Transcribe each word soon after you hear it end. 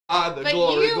But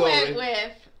glory, you glory. went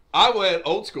with... I went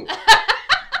old school.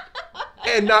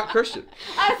 And not Christian.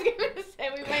 I was going to say,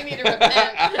 we might need to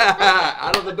repent.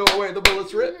 Out of the doorway, the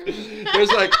bullets rip.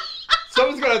 There's like,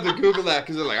 someone's going to have to Google that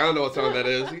because they're like, I don't know what song that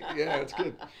is. Yeah, it's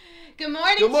good. Good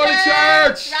morning, Good morning,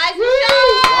 church. Rise and Woo!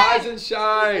 shine. Rise and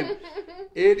shine.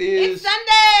 It is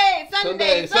It's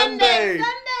Sunday. Sunday.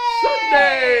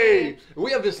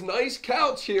 We have this nice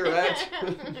couch here at.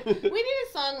 We need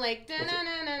a song like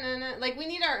da-na-na-na-na-na. Like we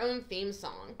need our own theme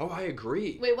song. Oh, I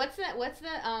agree. Wait, what's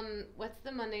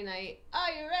the Monday night? Are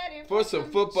you ready For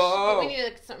some football? We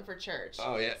need something for church.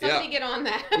 Oh yeah, Somebody get on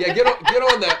that. Yeah, get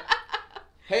on that.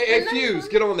 Hey, Fuse,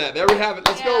 get on that. There we have it.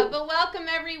 Let's go. But welcome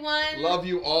everyone. Love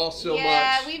you all so much.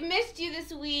 Yeah, we've missed you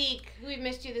this week. We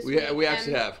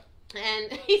actually have.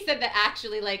 And he said that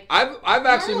actually, like I've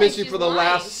actually missed you for the lying.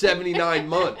 last 79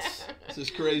 months. This is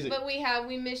crazy. But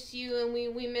we miss you, and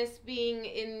we miss being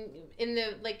in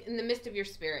the midst of your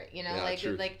spirit. You know,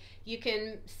 Yeah, like you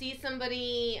can see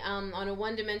somebody on a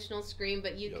one-dimensional screen,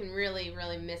 but you can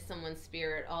really miss someone's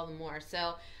spirit all the more.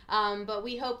 So, but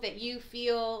we hope that you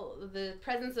feel the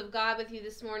presence of God with you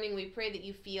this morning. We pray that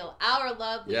you feel our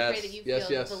love. We pray that you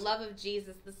feel the love of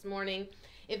Jesus this morning.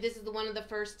 If this is one of the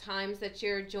first times that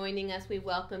you're joining us, we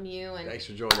welcome you. And thanks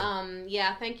for joining.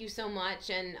 Yeah, thank you so much.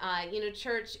 And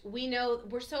church,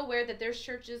 we're so aware that there's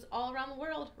churches all around the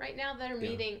world right now that are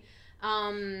meeting.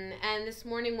 And this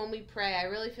morning when we pray, I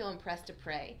really feel impressed to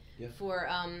pray for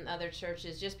other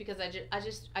churches, just because I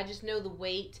just know the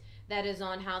weight that is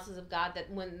on houses of God,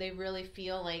 that when they really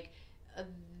feel like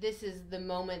this is the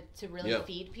moment to really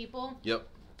feed people. Yep.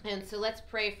 And so let's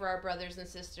pray for our brothers and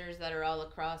sisters that are all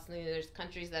across. There's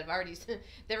countries that have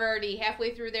they're already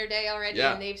halfway through their day already,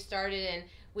 and they've started. And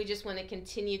we just want to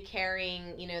continue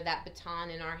carrying, that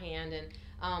baton in our hand, and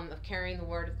of carrying the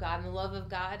Word of God and the love of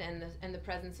God and the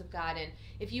presence of God. And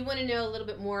if you want to know a little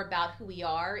bit more about who we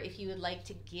are, if you would like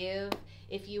to give,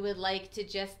 if you would like to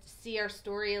just see our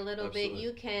story a little bit,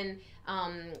 you can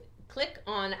click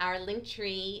on our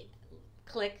Linktree.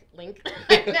 Click link.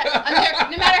 No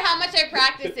matter how much I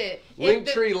practice it.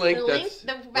 Linktree link.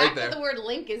 The fact that the word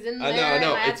link is in there. I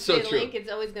know. It's so true. Link, it's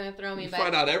always going to throw me. You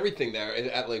find out everything there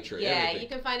at Linktree. Yeah, everything. You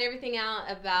can find everything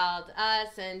out about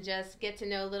us and just get to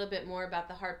know a little bit more about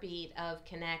the heartbeat of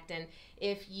Connect. And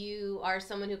if you are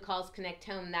someone who calls Connect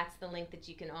home, that's the link that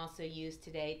you can also use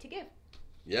today to give.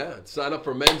 Yeah, sign up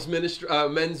for men's ministry,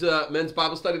 men's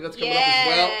Bible study that's coming up as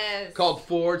well, called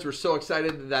Forge. We're so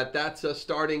excited that that's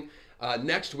starting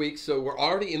next week. So we're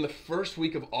already in the first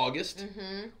week of August.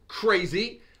 Mm-hmm.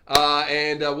 Crazy.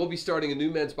 And we'll be starting a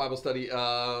new men's Bible study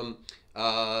on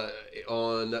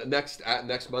next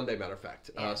Monday, matter of fact.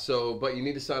 Yeah. But you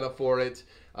need to sign up for it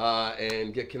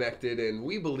and get connected. And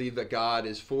we believe that God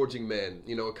is forging men.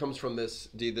 It comes from this.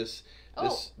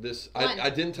 I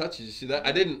didn't touch it. Did you see that?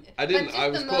 I didn't. But just I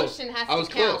was the close. Motion has I was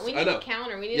to count. close. We need a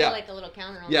counter. We need like a little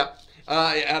counter on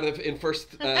that. In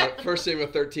First Samuel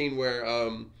 13, where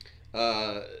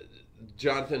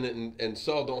Jonathan and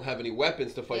Saul don't have any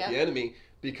weapons to fight the enemy,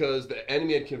 because the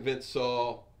enemy had convinced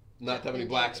Saul not to have any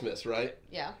blacksmiths, right?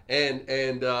 Yeah.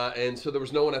 And so there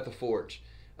was no one at the forge.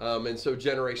 And so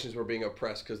generations were being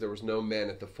oppressed because there was no man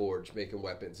at the forge making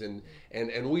weapons. And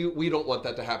we don't want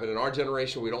that to happen in our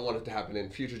generation. We don't want it to happen in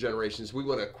future generations. We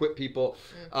want to equip people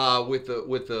with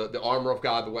the armor of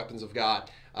God, the weapons of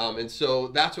God. And so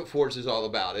that's what Forge is all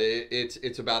about.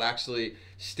 It's about actually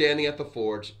standing at the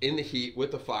forge in the heat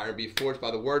with the fire, and be forged by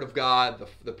the Word of God,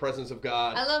 the presence of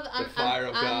God, the fire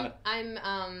of God. I'm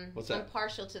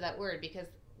partial to that word, because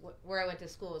where I went to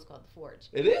school was called the Forge.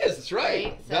 It is. That's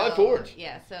right. Valley Forge.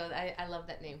 Yeah. So I love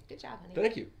that name. Good job, honey.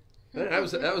 Thank you. That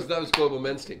was Global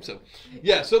Men's Team. So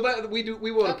yeah. So that we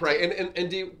want to pray. And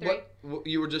Dee, what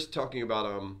you were just talking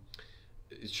about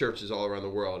churches all around the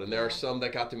world, and there are some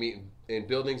that got to meet in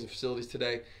buildings and facilities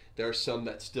today. There are some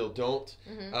that still don't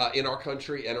in our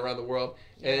country and around the world.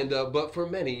 Yeah. And but for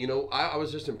many, I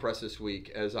was just impressed this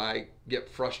week as I get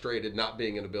frustrated not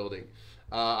being in a building.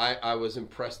 I was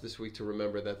impressed this week to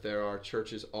remember that there are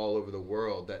churches all over the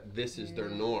world that this is their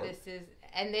norm.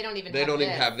 And they don't even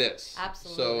have this.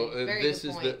 Absolutely. So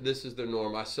this is their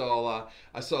norm. I saw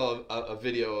a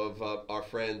video of our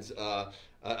friends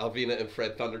Alvina and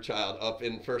Fred Thunderchild up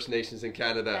in First Nations in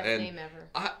Canada. Best name ever.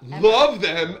 I love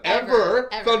them ever.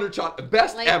 Thunderchild,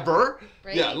 best ever.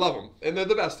 Right? Yeah, love them, and they're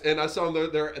the best. And I saw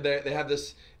them. They have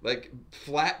this like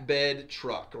flatbed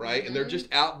truck, right? Mm-hmm. And they're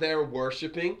just out there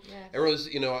worshiping. Yes.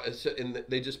 Everyone's, and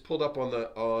they just pulled up on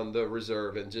the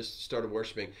reserve and just started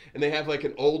worshiping. And they have like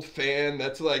an old fan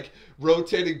that's like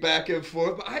rotating back and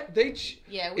forth. We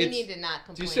need to not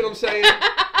complain. Do you see what I'm saying?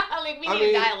 like we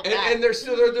need to dial it back. And they're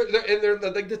still they're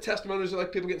like the testimonies are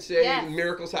like people getting saved and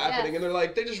miracles happening, and they're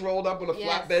like they just rolled up on a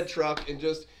flatbed truck and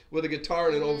just with a guitar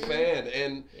and an old fan,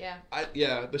 and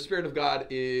the Spirit of God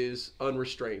is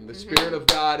unrestrained. The Spirit of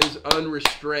God is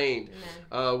unrestrained,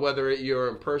 whether you're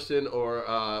in person or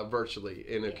virtually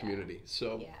in a community.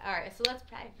 So all right, so let's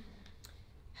pray.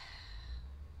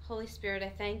 Holy Spirit, I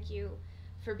thank you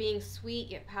for being sweet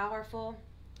yet powerful,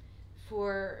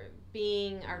 for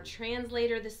being our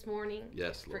translator this morning,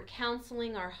 for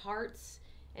counseling our hearts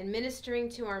and ministering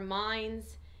to our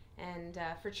minds, and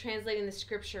for translating the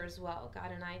scripture as well,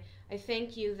 God. And I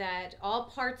thank you that all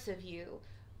parts of you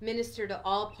minister to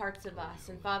all parts of us.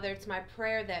 And Father, it's my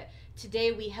prayer that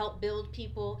today we help build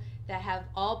people that have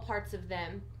all parts of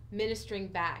them ministering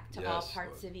back to all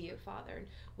parts of you, Father. And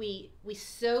we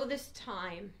sow this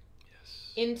time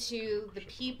into the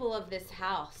people of this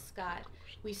house, God.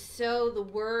 We sow the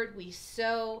word, we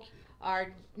sow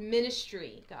our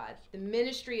ministry, God, the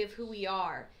ministry of who we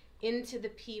are into the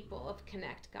people of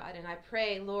Connect, God. And I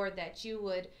pray, Lord, that you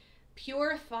would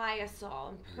purify us all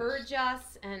and purge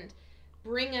us and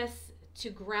bring us to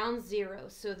ground zero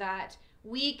so that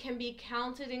we can be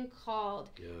counted and called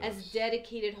as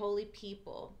dedicated holy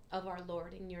people of our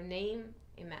Lord. In your name,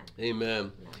 amen.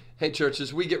 Amen. Hey, church,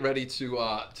 as we get ready to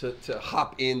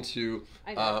hop into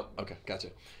okay, gotcha.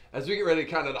 As we get ready to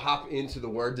kind of hop into the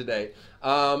word today,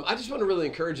 I just want to really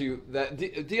encourage you that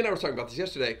Dee and I were talking about this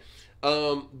yesterday.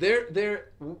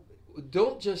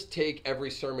 Don't just take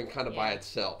every sermon kind of by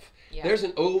itself. There's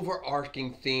an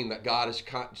overarching theme that God is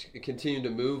continuing to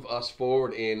move us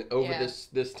forward in over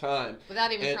this time.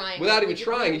 Without even trying. Without even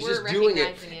trying. He's just doing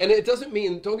it. And it doesn't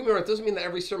mean, don't get me wrong, it doesn't mean that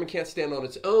every sermon can't stand on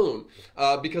its own,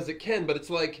 because it can, but it's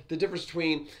like the difference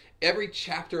between every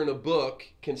chapter in a book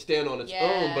can stand on its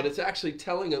own, but it's actually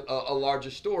telling a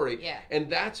larger story. And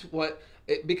that's what...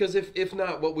 Because if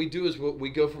not, what we do is we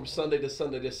go from Sunday to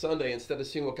Sunday to Sunday instead of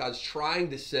seeing what God's trying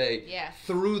to say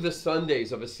through the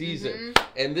Sundays of a season.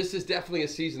 And this is definitely a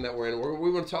season that we're in.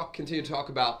 We want to continue to talk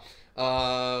about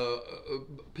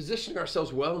positioning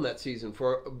ourselves well in that season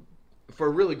for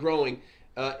really growing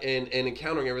and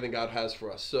encountering everything God has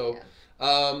for us. So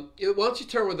why don't you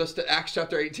turn with us to Acts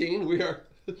chapter 18? We are...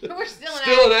 We're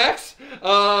still in Acts,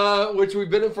 which we've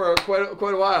been in for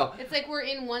quite a while. It's like we're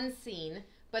in one scene.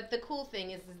 But the cool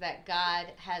thing is that God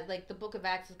has, like, the book of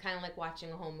Acts is kind of like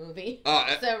watching a whole movie.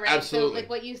 Absolutely. So, like,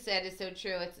 what you said is so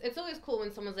true. It's always cool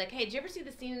when someone's like, hey, did you ever see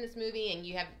the scene in this movie? And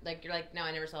you're like, no,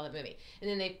 I never saw that movie. And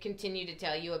then they continue to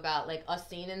tell you about, like, a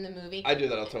scene in the movie. I do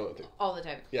that all the time. All the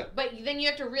time. Yeah. But then you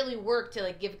have to really work to,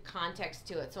 like, give context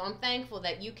to it. So I'm thankful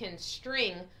that you can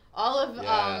string all of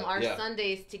our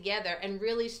Sundays together and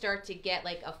really start to get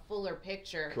like a fuller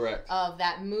picture of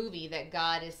that movie that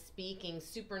God is speaking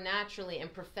supernaturally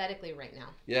and prophetically right now.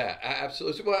 Yeah,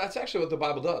 absolutely. Well, that's actually what the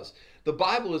Bible does. The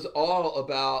Bible is all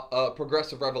about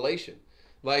progressive revelation.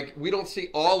 Like, we don't see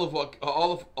all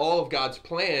of God's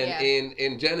plan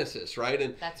in Genesis, right?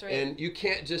 And that's right. And you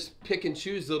can't just pick and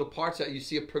choose little parts that you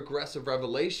see a progressive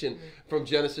revelation from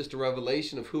Genesis to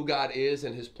Revelation of who God is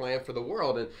and his plan for the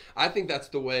world. And I think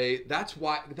that's why,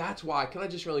 can I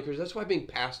just really encourage, that's why being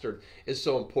pastored is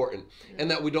so important. And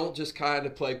that we don't just kind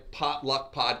of play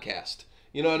potluck podcast.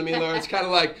 You know what I mean, Laura? It's kind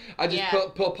of like I just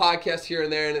pull podcasts here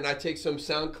and there, and then I take some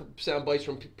sound bites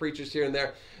from preachers here and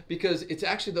there, because it's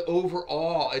actually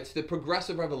it's the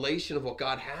progressive revelation of what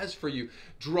God has for you,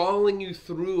 drawing you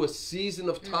through a season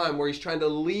of time where he's trying to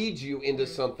lead you into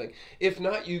something. If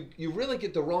not, you really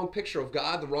get the wrong picture of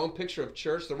God, the wrong picture of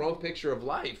church, the wrong picture of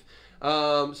life.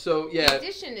 The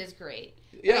addition is great.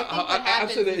 Yeah,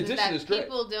 absolutely. The addition is great.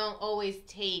 People don't always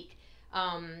take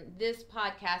this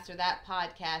podcast or that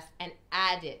podcast and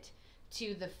add it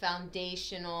to the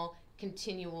foundational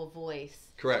continual voice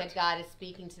that God is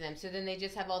speaking to them. So then they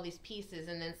just have all these pieces,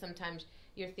 and then sometimes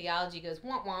your theology goes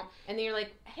womp womp, and then you're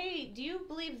like, hey, do you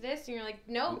believe this? And you're like,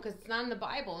 no, because it's not in the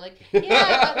Bible. Like,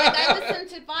 yeah, but like I listened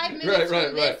to 5 minutes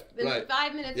from this and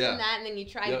 5 minutes from that, and then you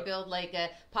try to build like a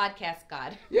podcast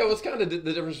God. Yeah, well, it's kind of the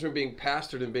difference between being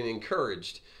pastored and being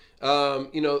encouraged.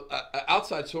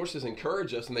 Outside sources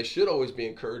encourage us, and they should always be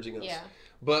encouraging us. Yeah.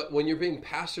 But when you're being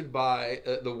pastored by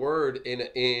the word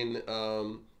in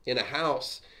a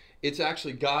house, it's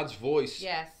actually God's voice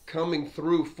coming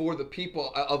through for the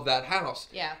people of that house.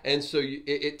 Yeah. And so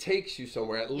it takes you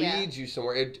somewhere. It leads you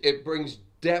somewhere. It brings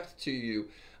depth to you.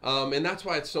 And that's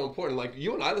why it's so important. Like,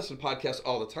 you and I listen to podcasts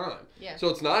all the time. Yeah. So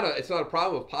it's not a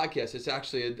problem with podcasts. It's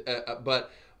actually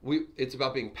it's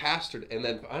about being pastored, and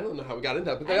then I don't know how we got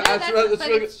into that, but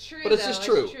it's just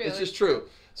true. It's just true.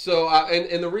 So,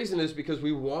 and the reason is because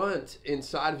we want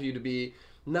inside of you to be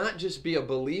not just be a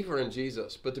believer in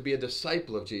Jesus, but to be a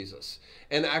disciple of Jesus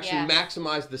and actually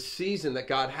maximize the season that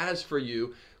God has for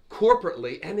you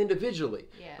corporately and individually,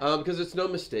 because it's no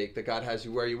mistake that God has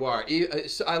you where you are.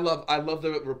 I love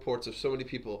the reports of so many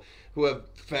people who have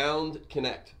found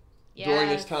Connect during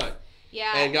this time.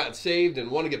 Yeah. And gotten saved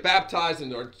and want to get baptized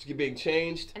and are being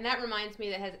changed. And that reminds me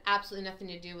that has absolutely nothing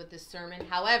to do with this sermon.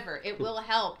 However, it will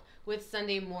help with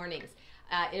Sunday mornings.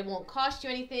 It won't cost you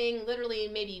anything, literally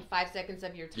maybe 5 seconds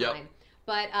of your time. Yep.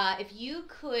 But if you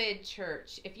could,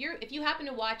 church, if you happen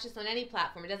to watch this on any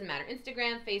platform, it doesn't matter,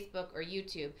 Instagram, Facebook, or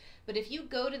YouTube, but if you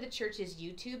go to the church's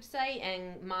YouTube site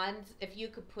and mods, if you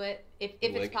could put, if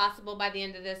it's possible by the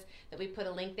end of this, that we put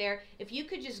a link there, if you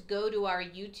could just go to our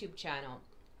YouTube channel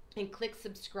and click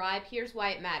subscribe. Here's why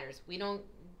it matters. We don't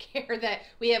care that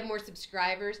we have more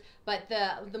subscribers, but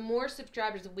the more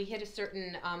subscribers, if we hit a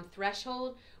certain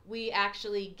threshold, we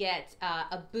actually get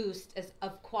a boost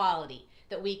of quality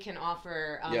that we can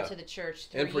offer to the church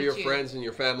through and for YouTube. Your friends and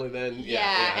your family then.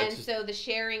 And so the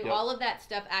sharing, all of that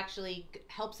stuff actually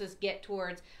helps us get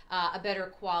towards a better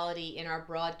quality in our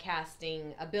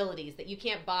broadcasting abilities, that you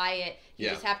can't buy it. You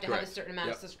just have to have a certain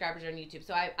amount of subscribers on YouTube.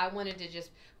 So I wanted to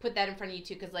just put that in front of you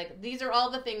too, because these are all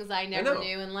the things I never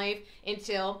knew in life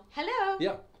until,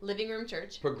 Living Room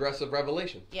Church. Progressive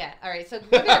revelation. Yeah, all right. So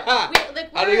we're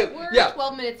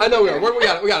 12 minutes. I know we are. We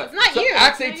got it. It's not you.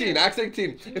 Acts 18. Acts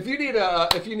 18. If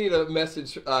you need a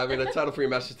message, a title for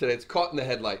your message today, it's Caught in the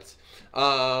Headlights.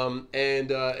 And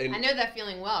I know that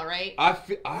feeling well, right?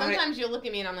 Sometimes you'll look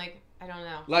at me and I'm like, I don't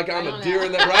know. Like I'm a deer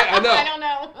in that, right? I know. I don't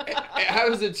know. How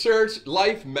is it church,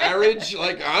 life, marriage?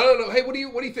 Like, I don't know. Hey, what do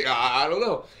you think? I don't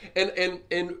know.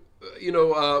 And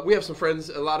we have some friends,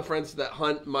 a lot of friends that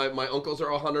hunt. My uncles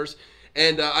are all hunters.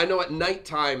 And I know at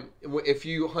nighttime, if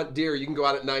you hunt deer, you can go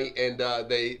out at night and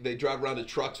they drive around in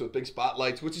trucks with big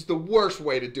spotlights, which is the worst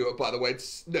way to do it, by the way. It's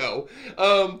snow.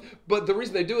 But the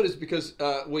reason they do it is because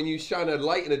when you shine a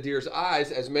light in a deer's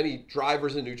eyes, as many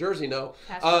drivers in New Jersey know,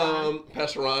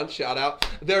 Pastor Ron, shout out,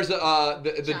 there's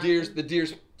the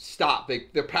deers stop.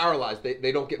 They're paralyzed.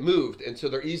 They don't get moved, and so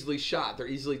they're easily shot. They're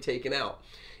easily taken out.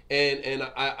 And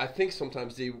I think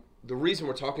sometimes the reason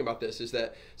we're talking about this is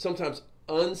that sometimes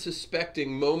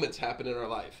unsuspecting moments happen in our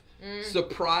life.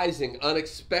 Surprising,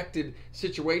 unexpected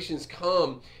situations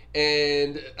come,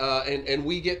 and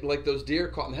we get like those deer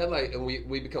caught in the headlight, and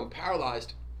we become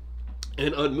paralyzed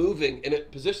and unmoving, and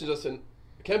it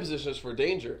can position us for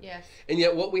danger. Yes. And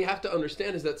yet what we have to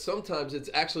understand is that sometimes it's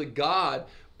actually God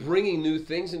bringing new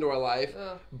things into our life,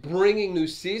 bringing new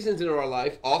seasons into our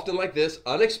life, often like this,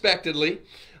 unexpectedly.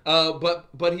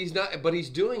 But he's not. But he's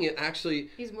doing it actually.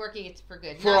 He's working it for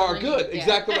good. For our good,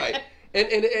 exactly right.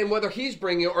 And whether he's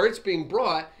bringing it or it's being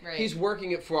brought, he's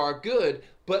working it for our good.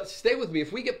 But stay with me.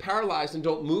 If we get paralyzed and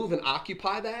don't move and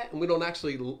occupy that, and we don't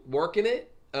actually work in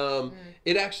it,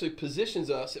 it actually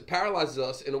positions us. It paralyzes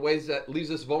us in a way that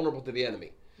leaves us vulnerable to the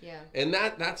enemy. Yeah. And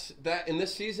that's in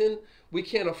this season. We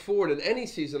can't afford in any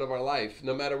season of our life,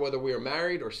 no matter whether we are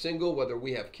married or single, whether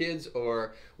we have kids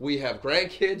or we have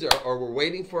grandkids or we're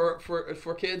waiting for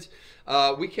kids,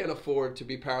 we can't afford to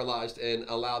be paralyzed and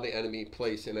allow the enemy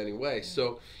place in any way.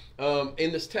 So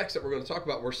in this text that we're going to talk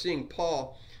about, we're seeing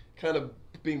Paul kind of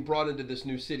being brought into this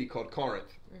new city called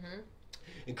Corinth.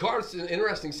 And Corinth is an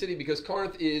interesting city because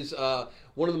Corinth is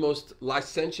one of the most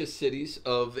licentious cities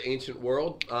of the ancient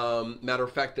world. Matter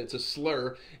of fact, it's a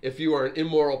slur. If you are an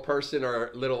immoral person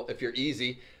or if you're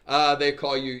easy, they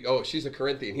call you, oh, she's a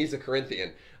Corinthian, he's a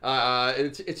Corinthian.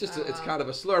 It's just it's kind of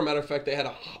a slur. Matter of fact, they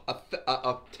had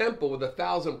a temple with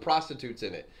 1,000 prostitutes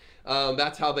in it.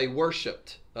 That's how they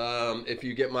worshipped. If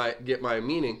you get my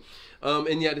meaning.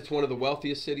 And yet it's one of the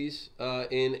wealthiest cities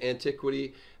in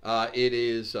antiquity. It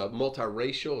is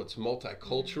multiracial, it's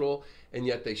multicultural, and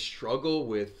yet they struggle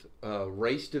with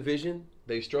race division.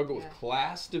 They struggle with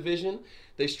class division.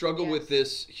 They struggle with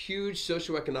this huge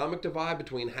socioeconomic divide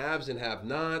between haves and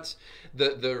have-nots.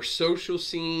 Their social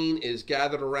scene is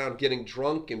gathered around getting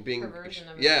drunk and being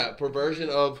perversion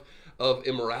of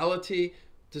immorality.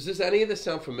 Does any of this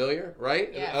sound familiar?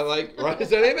 Right? Yes. Right?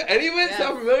 Does any of it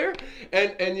sound familiar?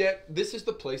 And yet this is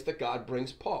the place that God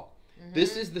brings Paul.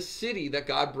 This is the city that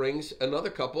God brings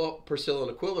another couple, Priscilla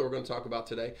and Aquila, we're going to talk about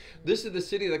today. This is the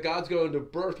city that God's going to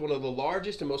birth one of the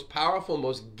largest and most powerful,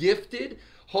 most gifted,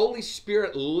 Holy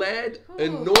Spirit-led,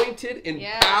 anointed,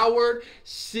 empowered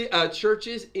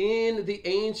churches in the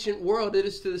ancient world. It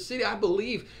is to the city, I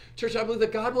believe, Church, I believe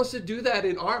that God wants to do that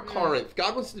in our Corinth.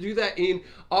 God wants to do that in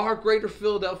our greater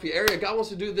Philadelphia area. God wants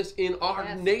to do this in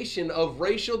our nation of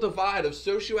racial divide, of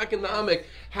socioeconomic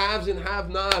haves and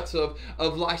have-nots, of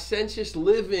licentious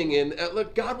living. And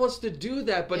look, God wants to do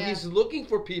that, but he's looking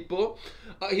for people.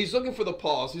 He's looking for the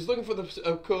Pauls. He's looking for the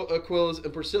Aquilas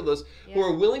and Priscillas who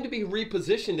are willing to be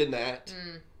repositioned in that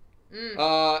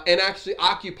and actually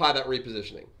occupy that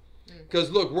repositioning. Because,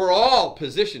 look, we're all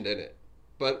positioned in it,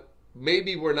 but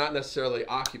maybe we're not necessarily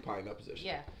occupying that position.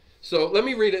 Yeah. So let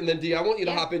me read it, and then Dee, I want you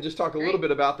to hop in, just talk a little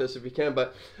bit about this if you can.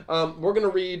 But we're going to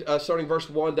read starting verse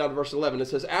 1 down to verse 11. It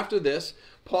says, after this,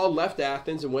 Paul left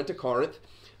Athens and went to Corinth.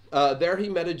 There he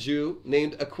met a Jew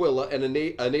named Aquila and a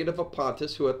native of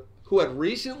Pontus who had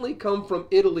recently come from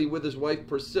Italy with his wife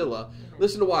Priscilla.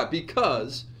 Listen to why.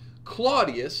 Because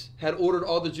Claudius had ordered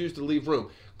all the Jews to leave Rome.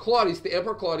 The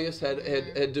Emperor Claudius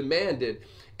had demanded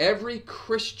every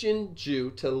Christian Jew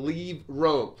to leave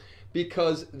Rome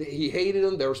because he hated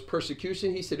them. There was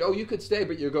persecution. He said, oh, you could stay,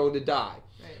 but you're going to die.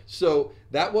 Right. So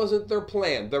that wasn't their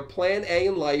plan. Their plan A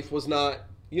in life was not,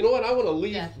 you know what, I want to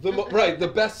leave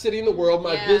the best city in the world,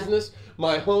 my business,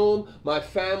 my home, my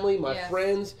family, my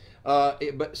friends.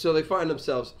 But so they find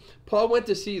themselves. Paul went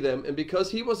to see them, and because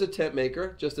he was a tent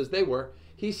maker, just as they were,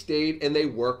 he stayed and they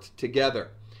worked together.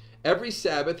 Every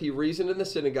Sabbath he reasoned in the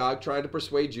synagogue, trying to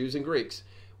persuade Jews and Greeks.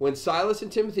 When Silas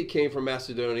and Timothy came from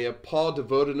Macedonia, Paul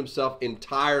devoted himself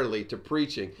entirely to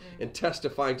preaching and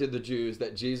testifying to the Jews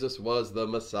that Jesus was the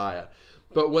Messiah.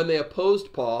 But when they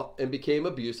opposed Paul and became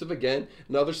abusive, again,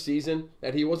 another season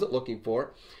that he wasn't looking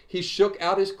for, he shook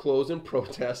out his clothes in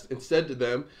protest and said to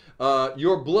them,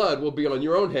 your blood will be on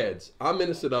your own heads. I'm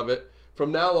innocent of it.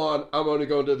 From now on, I'm only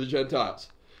going to the Gentiles.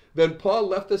 Then Paul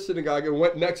left the synagogue and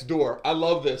went next door. I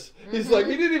love this. He's like,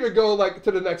 he didn't even go like to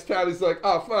the next town. He's like,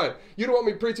 oh, fine. You don't want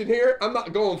me preaching here? I'm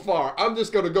not going far. I'm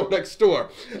just going to go next door.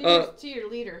 To your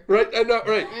leader. Right?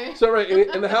 Right. So, right.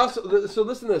 In the house. So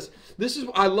listen to this. This is,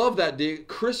 I love that, D.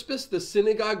 Crispus, the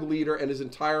synagogue leader, and his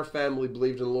entire family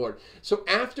believed in the Lord. So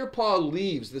after Paul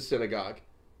leaves the synagogue,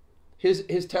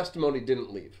 his testimony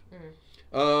didn't leave.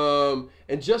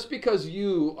 And just because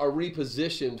you are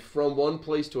repositioned from one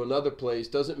place to another place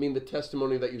doesn't mean the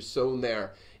testimony that you've sown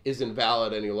there is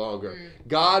invalid any longer.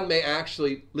 God may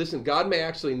actually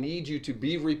need you to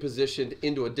be repositioned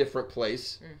into a different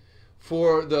place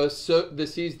for the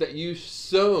seeds that you've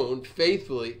sown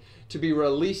faithfully to be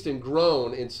released and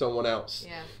grown in someone else.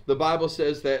 Yeah. The Bible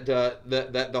says that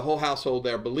the whole household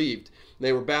there believed. And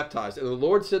they were baptized. And the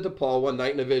Lord said to Paul one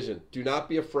night in a vision, do not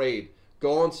be afraid.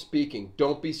 Go on speaking.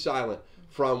 Don't be silent,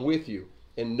 for I'm with you,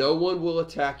 and no one will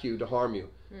attack you to harm you,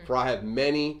 for I have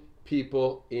many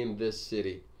people in this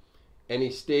city. And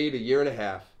he stayed 1.5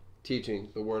 years teaching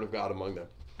the word of God among them.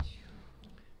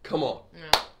 Come on.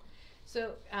 Yeah.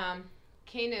 So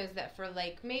Kay knows that for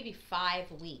like maybe 5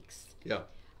 weeks,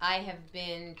 I have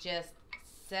been just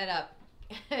set up.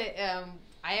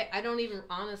 I don't even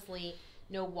honestly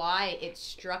know why it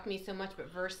struck me so much,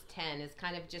 but verse 10 is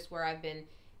kind of just where I've been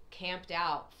camped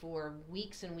out for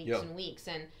weeks and weeks and weeks.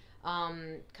 And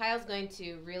Kyle's going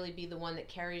to really be the one that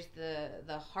carries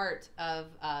the heart of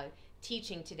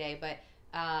teaching today, but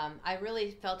I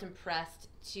really felt impressed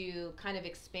to kind of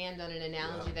expand on an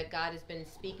analogy that God has been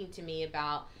speaking to me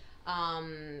about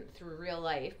through real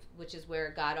life, which is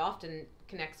where God often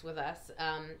connects with us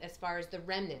as far as the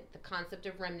remnant, the concept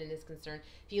of remnant is concerned.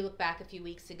 If you look back a few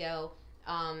weeks ago,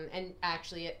 and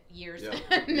actually years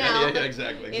now.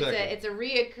 Exactly. It's a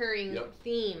reoccurring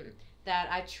theme that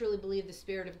I truly believe the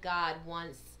Spirit of God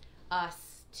wants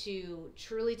us to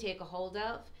truly take a hold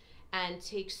of and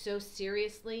take so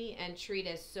seriously and treat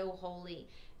as so holy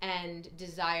and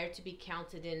desire to be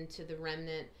counted into the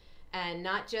remnant and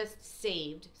not just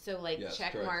saved. So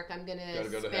check mark, I'm going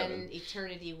to spend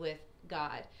eternity with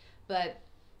God, but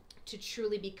to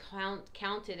truly be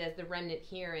counted as the remnant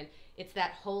here. And it's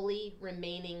that holy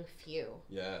remaining few.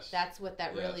 Yes. That's what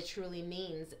that really truly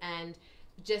means. And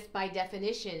just by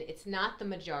definition, it's not the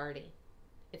majority.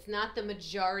 It's not the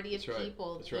majority of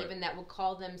people that will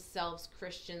call themselves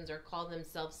Christians or call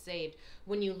themselves saved.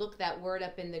 When you look that word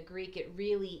up in the Greek, it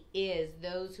really is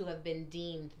those who have been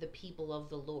deemed the people of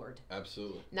the Lord.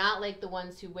 Absolutely. Not like the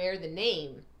ones who wear the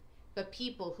name, but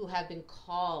people who have been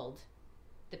called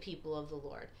the people of the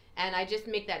Lord. And I just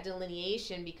make that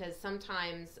delineation because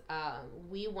sometimes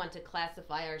we want to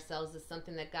classify ourselves as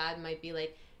something that God might be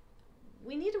like,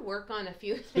 we need to work on a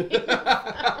few things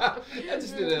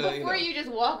before you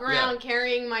just walk around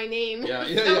carrying my name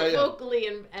vocally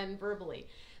and verbally.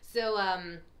 So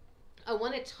I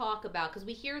want to talk about, because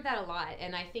we hear that a lot,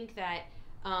 and I think that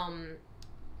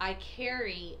I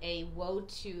carry a woe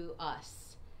to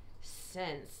us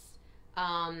sense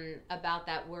about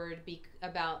that word,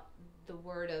 about the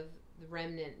word of the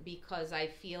remnant, because I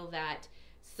feel that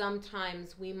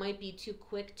sometimes we might be too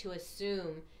quick to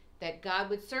assume that God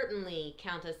would certainly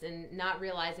count us, and not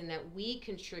realizing that we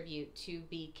contribute to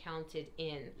be counted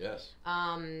in. Yes.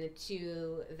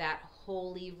 To that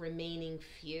holy remaining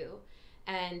few.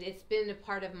 And it's been a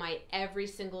part of my every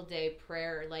single day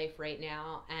prayer life right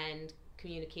now, and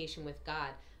communication with God.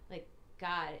 Like,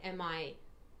 God, am I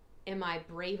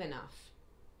brave enough?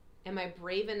 Am I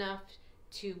brave enough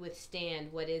to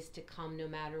withstand what is to come no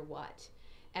matter what?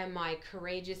 Am I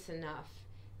courageous enough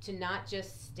to not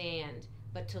just stand,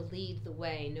 but to lead the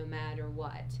way no matter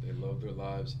what? They love their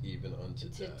lives even unto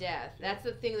death. Yeah. That's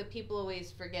the thing that people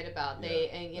always forget about.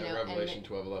 Revelation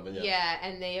 12:11. Yeah. Yeah,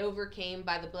 and they overcame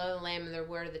by the blood of the Lamb and their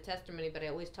word of the testimony. But I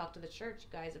always talk to the church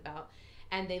guys about,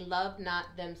 and they love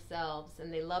not themselves,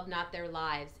 and they love not their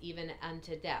lives even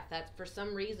unto death. That's, for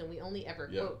some reason, we only ever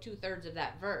quote 2/3 of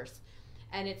that verse,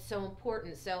 and it's so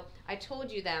important. So I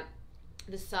told you that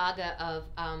the saga of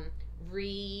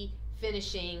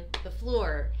refinishing the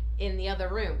floor in the other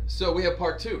room. So we have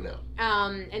part 2 now.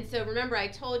 And so remember, I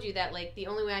told you that, like, the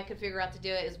only way I could figure out to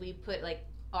do it is we put, like,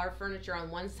 our furniture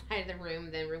on one side of the room,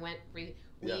 then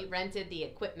we rented the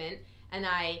equipment, and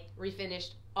I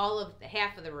refinished all of the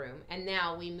half of the room, and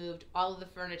now we moved all of the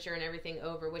furniture and everything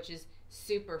over, which is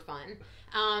super fun.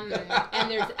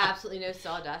 And there's absolutely no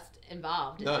sawdust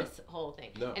involved in this whole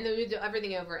thing. No. And then we moved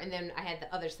everything over, and then I had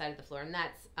the other side of the floor, and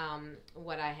that's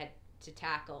what I had to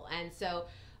tackle. And so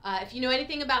if you know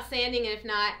anything about sanding, and if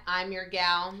not, I'm your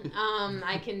gal.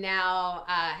 I can now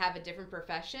have a different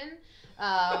profession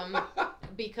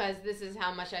because this is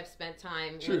how much I've spent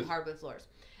time with hardwood floors.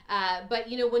 But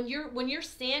you know, when you're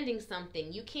sanding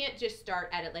something, you can't just start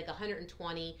at it like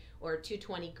 120 or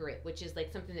 220 grit, which is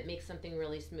like something that makes something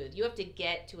really smooth. You have to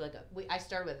get to like I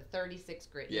started with a 36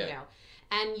 grit, you know,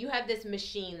 and you have this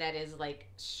machine that is like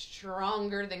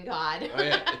stronger than God. Oh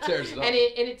yeah, it tears it up. and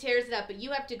it tears it up. But you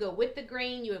have to go with the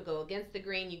grain, you go against the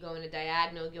grain, you go in a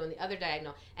diagonal, you go in the other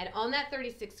diagonal, and on that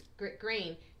 36 grit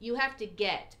grain, you have to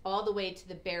get all the way to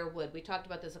the bare wood. We talked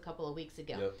about this a couple of weeks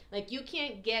ago. Yep. Like, you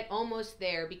can't get almost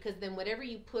there, because then whatever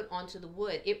you put onto the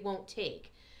wood, it won't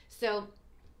take. So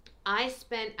I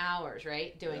spent hours,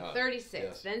 right, doing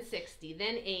 36, then 60,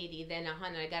 then 80, then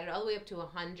 100. I got it all the way up to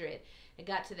 100. I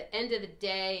got to the end of the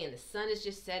day, and the sun is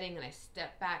just setting, and I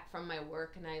step back from my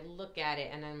work, and I look at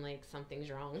it, and I'm like, something's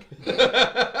wrong.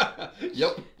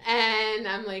 Yep. And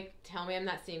I'm like, tell me I'm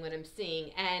not seeing what I'm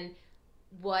seeing. And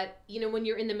when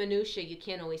you're in the minutia, you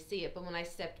can't always see it. But when I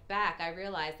stepped back, I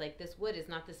realized, like, this wood is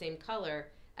not the same color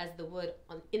as the wood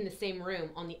in the same room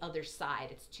on the other side.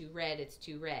 It's too red.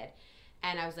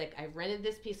 And I was like, I rented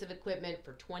this piece of equipment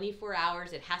for 24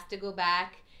 hours. It has to go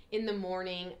back in the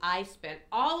morning. I spent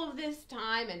all of this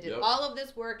time and did all of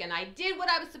this work, and I did what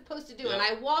I was supposed to do. And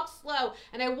I walked slow,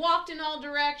 and I walked in all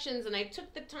directions, and I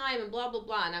took the time, and blah, blah,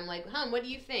 blah. And I'm like, what do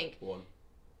you think? 1.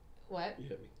 What? You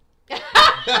hit me. 1.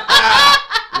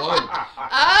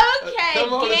 Okay.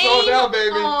 Come on, it's all down,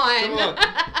 baby. Come on.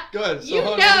 Good. So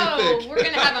what do you think? We're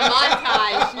going to have a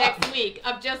montage next week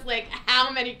of just like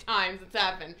how many times it's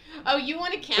happened. Oh, you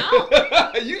want to count?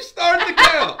 You started the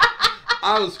count.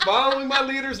 I was following my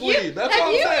leader's lead. That's all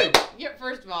I'm saying.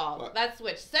 First of all, that's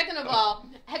switch. Second of all,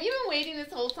 have you been waiting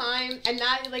this whole time and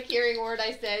not like hearing a word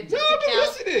I said? No, I've been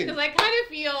listening. Because I kind of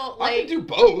feel like... I can do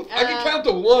both. I can count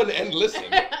to 1 and listen.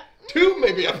 2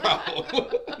 may be a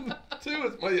problem. 2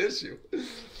 is my issue.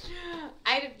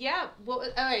 All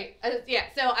right.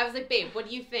 So I was like, babe, what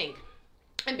do you think?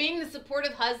 And being the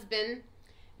supportive husband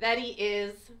that he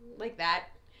is, like that,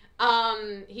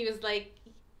 he was like,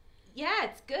 yeah,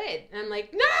 it's good. And I'm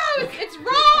like, no, it's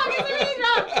wrong. It's really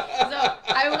wrong.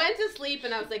 So I went to sleep,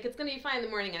 and I was like, it's going to be fine in the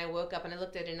morning. And I woke up, and I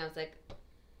looked at it, and I was like,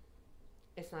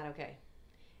 it's not okay.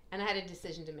 And I had a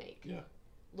decision to make. Yeah.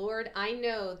 Lord, I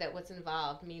know that what's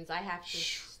involved means I have to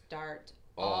start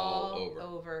all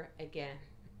over again.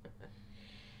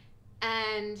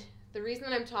 And the reason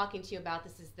that I'm talking to you about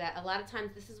this is that a lot of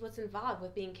times this is what's involved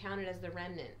with being counted as the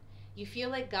remnant. You feel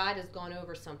like God has gone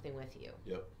over something with you.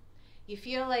 Yep. You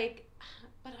feel like,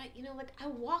 but I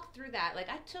walked through that. Like,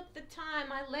 I took the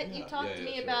time. I let you talk to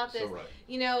me about this. So right.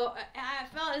 I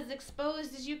felt as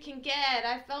exposed as you can get.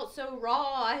 I felt so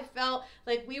raw. I felt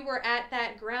like we were at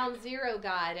that ground zero,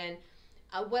 God. And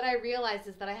what I realized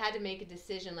is that I had to make a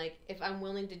decision, like, if I'm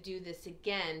willing to do this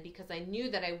again, because I knew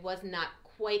that I was not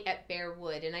quite at bare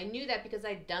wood, and I knew that because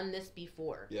I'd done this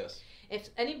before. Yes. If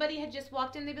anybody had just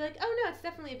walked in, they'd be like, "Oh no, it's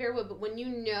definitely a bare wood." But when you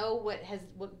know what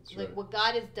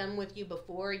God has done with you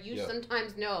before, you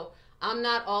sometimes know I'm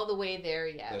not all the way there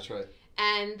yet. That's right.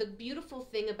 And the beautiful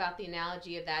thing about the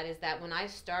analogy of that is that when I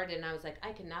started, and I was like,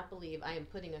 I cannot believe I am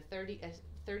putting a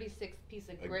 36 piece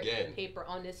of grit paper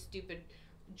on this stupid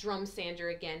drum sander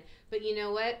again. But you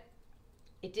know what?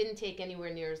 It didn't take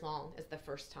anywhere near as long as the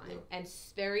first time. No. And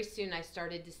very soon I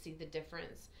started to see the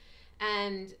difference.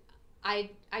 And I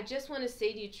just want to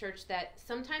say to you, church, that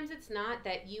sometimes it's not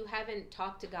that you haven't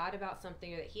talked to God about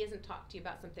something or that he hasn't talked to you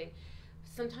about something.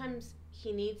 Sometimes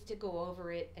he needs to go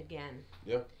over it again.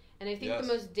 Yeah. And I think the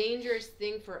most dangerous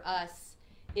thing for us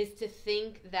is to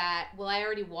think that, well, I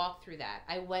already walked through that.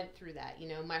 I went through that. You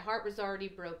know, my heart was already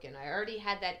broken. I already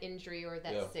had that injury or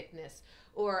that sickness.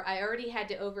 Or I already had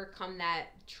to overcome that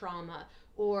trauma.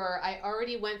 Or I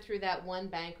already went through that one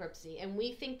bankruptcy. And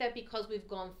we think that because we've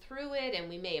gone through it and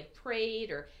we may have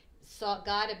prayed or sought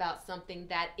God about something,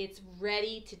 that it's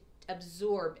ready to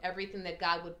absorb everything that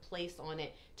God would place on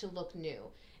it to look new.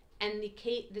 And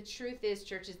the truth is,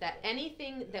 church, is that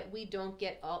anything that we don't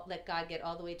let God get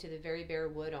all the way to the very bare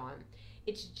wood on,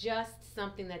 it's just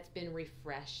something that's been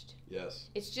refreshed. Yes.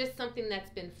 It's just something that's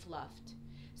been fluffed.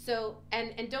 So,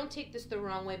 and don't take this the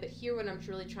wrong way, but hear what I'm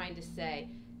truly trying to say.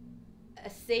 A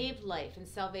saved life and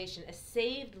salvation, a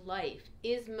saved life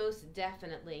is most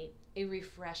definitely a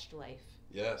refreshed life.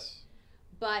 Yes.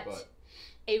 But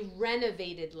a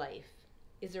renovated life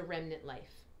is a remnant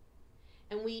life.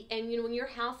 And you know, when you're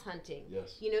house hunting,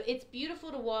 you know, it's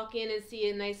beautiful to walk in and see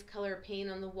a nice color of paint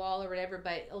on the wall or whatever,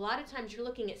 but a lot of times you're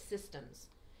looking at systems.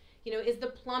 You know, is the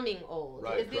plumbing old?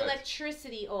 Right, is the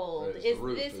electricity old? Right,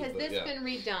 Has this been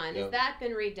redone? Has that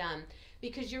been redone?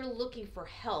 Because you're looking for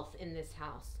health in this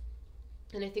house.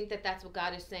 And I think that that's what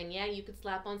God is saying. Yeah, you could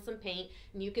slap on some paint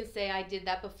and you can say, I did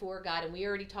that before, God, and we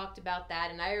already talked about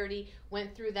that, and I already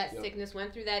went through that sickness,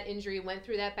 went through that injury, went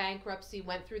through that bankruptcy,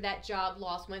 went through that job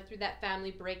loss, went through that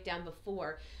family breakdown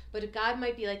before. But God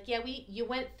might be like, yeah, you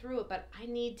went through it, but I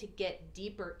need to get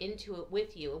deeper into it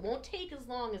with you. It won't take as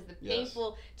long as the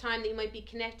painful time that you might be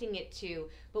connecting it to,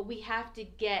 but we have to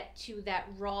get to that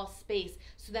raw space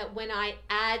so that when I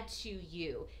add to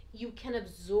you, you can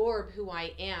absorb who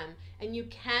I am, and you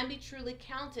can be truly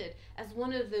counted as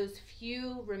one of those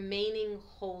few remaining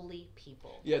holy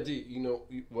people. Yeah, Dee, you know,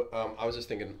 I was just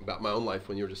thinking about my own life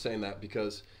when you were just saying that,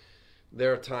 because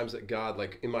there are times that God,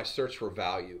 like in my search for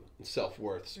value and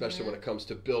self-worth, especially when it comes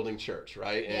to building church,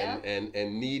 right? And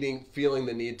feeling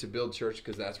the need to build church,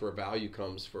 because that's where value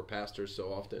comes for pastors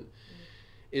so often,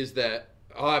 is that,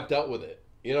 I've dealt with it.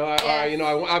 You know,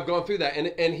 I've gone through that.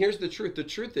 And here's the truth. The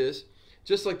truth is,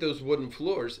 just like those wooden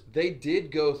floors, they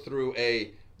did go through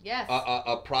a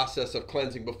process of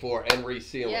cleansing before and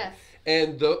resealing. Yes.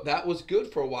 And that was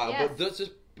good for a while. Yes.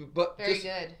 But just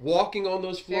walking on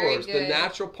those floors, the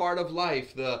natural part of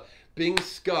life, the being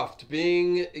scuffed,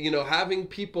 being, you know, having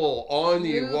people on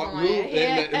you,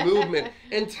 movement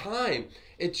and time.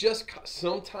 It just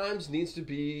sometimes needs to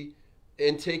be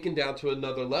taken down to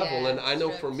another level. And I know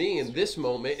for me in this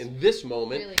moment,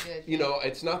 really good, you know,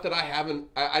 it's not that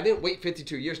I didn't wait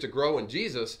 52 years to grow in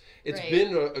Jesus. It's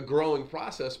been a growing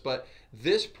process, but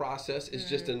this process is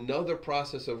just another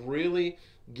process of really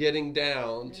getting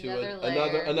down to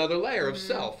another layer of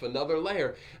self, another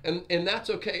layer. And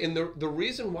that's okay. And the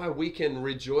reason why we can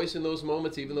rejoice in those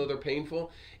moments, even though they're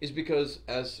painful, is because,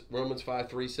 as Romans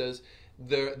 5:3 says,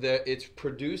 it's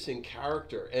producing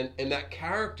character, and that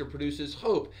character produces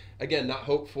hope. Again, not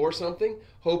hope for something,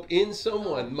 hope in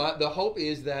someone. The hope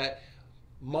is that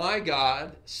my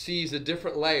God sees a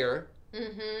different layer,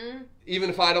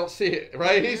 even if I don't see it,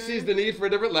 right? He sees the need for a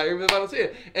different layer even if I don't see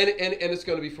it, and it's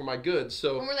going to be for my good.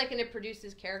 So when we're like, and it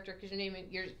produces character, because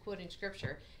you're quoting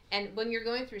scripture, and when you're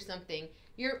going through something,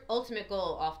 your ultimate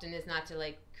goal often is not to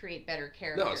like create better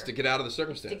character. No, it's to get out of the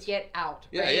circumstance. To get out.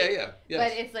 Yeah, right? yeah. Yes.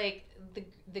 But it's like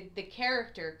the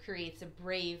character creates a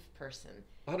brave person,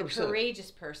 100%. A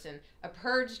courageous person, a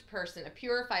purged person, a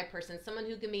purified person, someone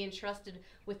who can be entrusted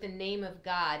with the name of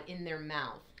God in their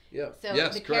mouth. Yeah. So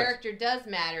the character does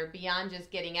matter beyond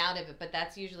just getting out of it, but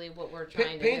that's usually what we're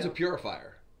trying to do. Pain's a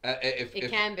purifier. It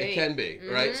can be,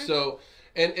 right? Mm-hmm. So,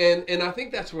 and I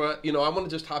think that's what, you know, I want to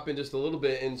just hop in just a little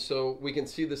bit, and so we can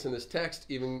see this in this text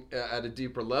even at a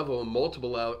deeper level, multiple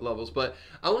levels. But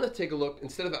I want to take a look,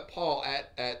 instead of at Paul,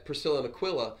 at Priscilla and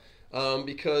Aquila,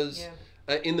 because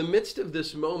in the midst of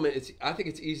this moment, I think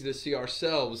it's easy to see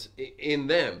ourselves in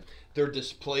them. They're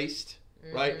displaced.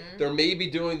 Right? They're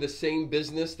maybe doing the same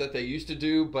business that they used to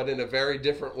do, but in a very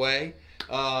different way.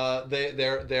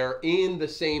 They're in the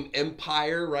same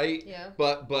empire, right? Yeah.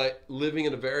 But living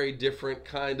in a very different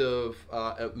kind of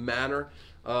manner.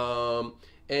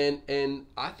 And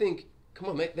I think, come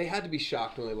on, they had to be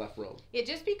shocked when they left Rome. Yeah,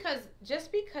 just because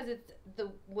it's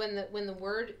when the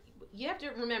word, you have to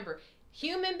remember,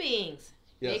 human beings.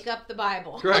 Yes. Make up the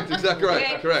Bible. Correct, exactly right.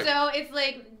 Okay? Correct. So it's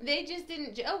like they just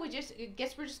didn't. Oh,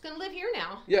 guess we're just gonna live here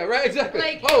now. Yeah, right. Exactly.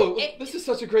 Like, this is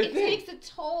such a great thing. It takes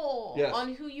a toll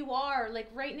on who you are. Like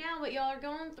right now, what y'all are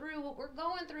going through, what we're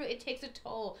going through, it takes a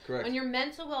toll on your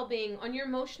mental well-being, on your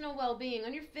emotional well-being,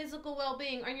 on your physical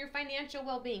well-being, on your financial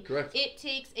well-being. Correct. It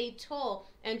takes a toll,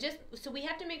 and just so we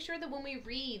have to make sure that when we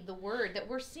read the Word, that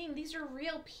we're seeing these are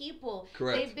real people.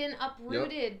 Correct. They've been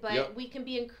uprooted, but we can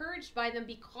be encouraged by them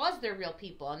because they're real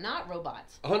people. Not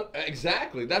robots.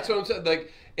 Exactly. That's what I'm saying.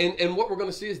 Like, and what we're going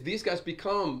to see is these guys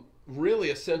become really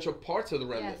essential parts of the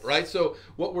remnant, right? So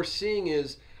what we're seeing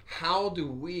is how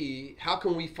can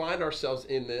we find ourselves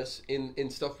in this, in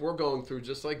stuff we're going through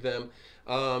just like them.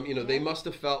 They must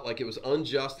have felt like it was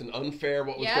unjust and unfair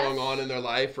what was going on in their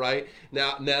life, right?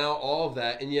 Now all of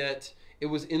that, and yet it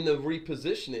was in the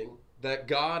repositioning that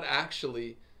God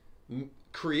actually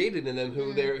created in them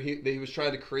who he was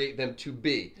trying to create them to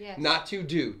be, not to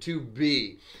do, to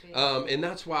be. And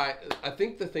that's why I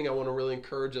think the thing I want to really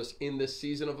encourage us in this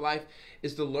season of life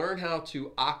is to learn how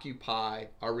to occupy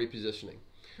our repositioning.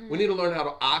 We need to learn how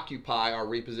to occupy our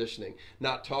repositioning,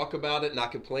 not talk about it,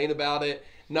 not complain about it,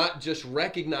 not just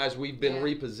recognize we've been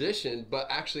repositioned, but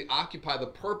actually occupy the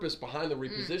purpose behind the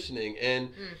repositioning. And,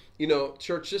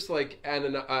 church, just like,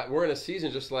 we're in a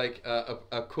season just like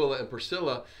Aquila and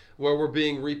Priscilla, where we're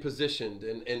being repositioned.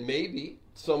 And maybe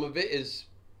some of it is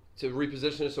to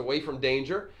reposition us away from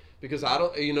danger, because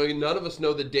none of us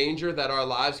know the danger that our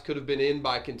lives could have been in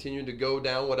by continuing to go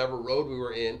down whatever road we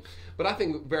were in. But I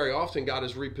think very often God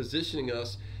is repositioning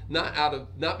us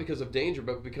not because of danger,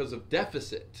 but because of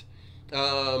deficit.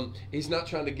 He's not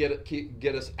trying to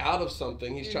get us out of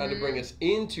something. He's trying to bring us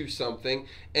into something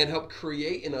and help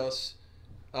create in us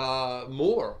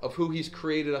more of who He's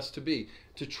created us to be,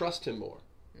 to trust Him more.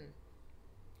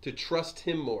 To trust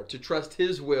Him more, to trust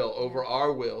His will over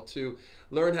our will, to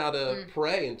learn how to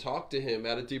pray and talk to Him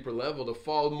at a deeper level, to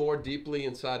fall more deeply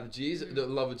inside of Jesus, the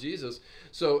love of Jesus.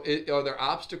 So are there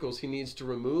obstacles He needs to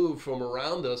remove from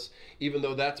around us, even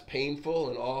though that's painful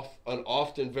and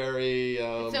often very...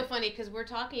 It's so funny because we're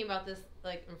talking about this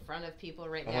like in front of people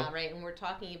right now, right? And we're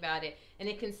talking about it, and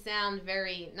it can sound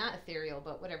very, not ethereal,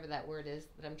 but whatever that word is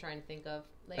that I'm trying to think of.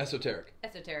 Like, esoteric.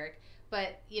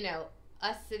 But,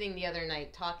 us sitting the other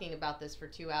night talking about this for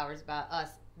 2 hours about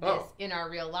us, in our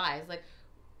real lives, like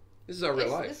this is our real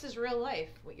life. This is real life.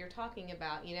 What you're talking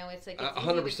about, it's like it's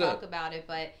 100%. easy to talk about it,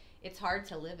 but it's hard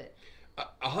to live it.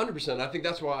 100%. I think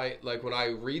that's why, like when I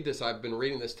read this, I've been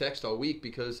reading this text all week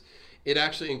because it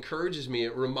actually encourages me.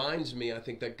 It reminds me, I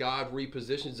think, that God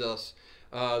repositions us.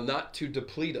 Not to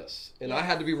deplete us. And I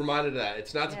had to be reminded of that.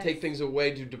 It's not to take things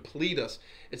away to deplete us.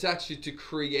 It's actually to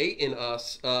create in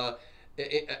us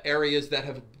areas that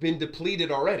have been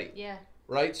depleted already. Yeah.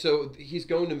 Right? So He's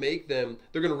going to make them,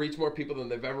 they're going to reach more people than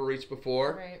they've ever reached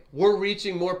before. Right. We're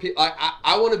reaching more people.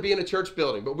 I want to be in a church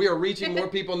building, but we are reaching more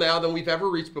people now than we've ever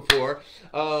reached before.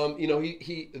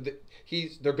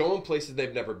 They're going places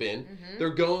they've never been. They're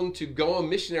going to go on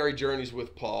missionary journeys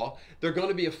with Paul. They're going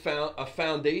to be a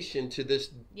foundation to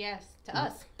this. Yes, to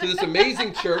us. To this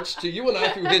amazing church, to you and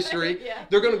I through history. Yeah.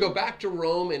 They're going to go back to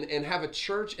Rome and have a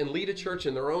church and lead a church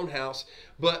in their own house.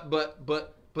 But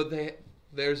they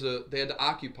had to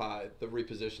occupy the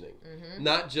repositioning,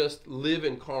 not just live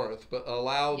in Corinth, but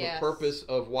allow the purpose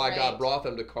of why God brought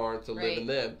them to Corinth to live in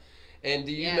them. And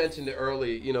you mentioned it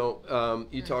early.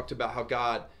 You talked about how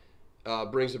God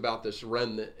brings about this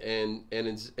remnant, and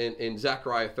in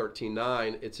Zechariah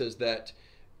 13:9 it says that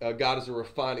God is a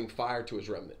refining fire to His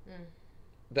remnant.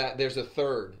 That there's a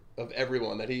third of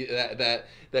everyone that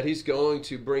He's going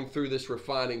to bring through this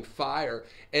refining fire,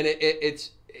 and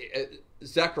it's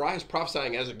Zechariah is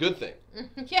prophesying as a good thing.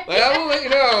 Like, I will let you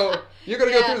know you're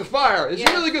going to go through the fire. It's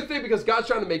a really good thing because God's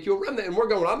trying to make you a remnant, and we're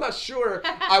going, I'm not sure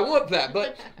I want that.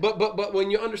 But when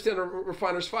you understand a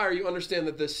refiner's fire, you understand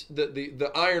that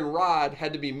the iron rod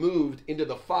had to be moved into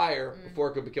the fire before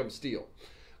it could become steel.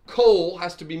 Coal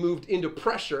has to be moved into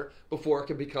pressure before it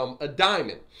can become a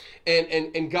diamond.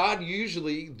 And God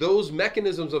usually, those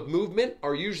mechanisms of movement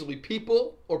are usually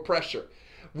people or pressure.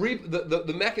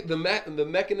 The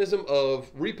mechanism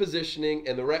of repositioning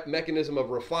and the mechanism of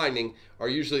refining are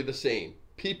usually the same.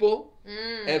 People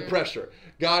and pressure.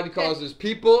 God causes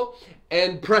people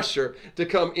and pressure to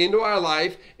come into our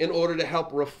life in order to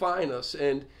help refine us.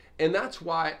 And that's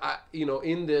why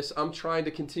in this, I'm trying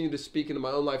to continue to speak into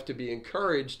my own life to be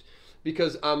encouraged,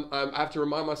 because I have to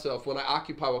remind myself when I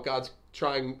occupy what God's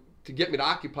trying to get me to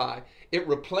occupy, it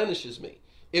replenishes me.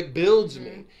 It builds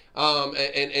me.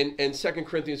 And 2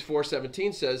 Corinthians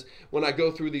 4:17 says, when I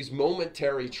go through these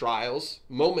momentary trials,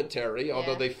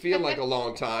 although they feel like a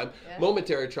long time,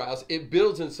 momentary trials, it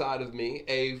builds inside of me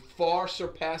a far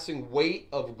surpassing weight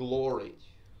of glory.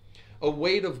 A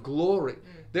weight of glory.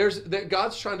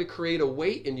 God's trying to create a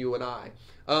weight in you and I.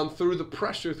 Through the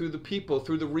pressure, through the people,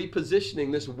 through the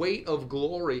repositioning, this weight of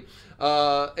glory.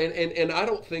 And I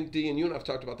don't think, Dee, and you and I have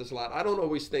talked about this a lot, I don't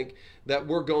always think that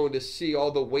we're going to see all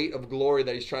the weight of glory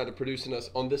that he's trying to produce in us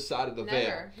on this side of the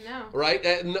veil. No. Right?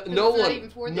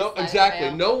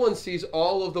 No one sees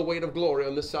all of the weight of glory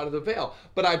on this side of the veil.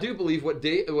 But I do believe what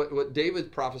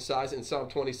David prophesies in Psalm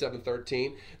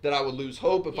 27:13, that I would lose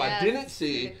hope if I didn't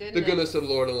see the goodness of the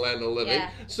Lord in the land of the living.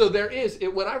 Yeah. So there is,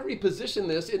 when I reposition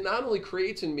this, it not only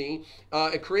creates in me,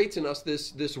 it creates in us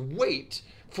this weight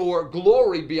for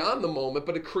glory beyond the moment,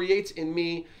 but it creates in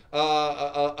me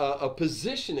a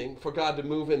positioning for God to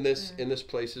move in this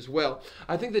place as well.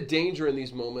 I think the danger in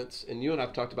these moments, and you and I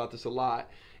have talked about this a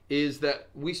lot, is that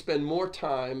we spend more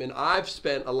time, and I've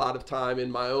spent a lot of time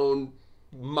in my own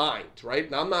mind, right?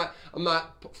 Now I'm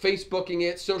not Facebooking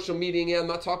it, social media it, I'm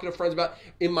not talking to friends about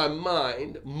it. In my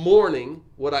mind, mourning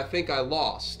what I think I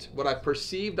lost, what I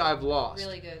perceived I've lost.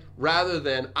 Really good. Rather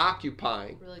than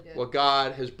occupying what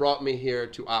God has brought me here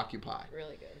to occupy.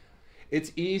 Really good.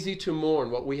 It's easy to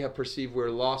mourn what we have perceived we're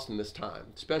lost in this time,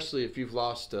 especially if you've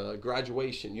lost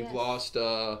graduation, you've lost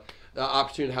the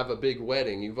opportunity to have a big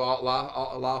wedding, you've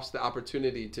lost the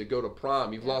opportunity to go to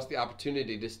prom, you've lost the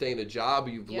opportunity to stay in a job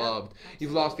you've loved,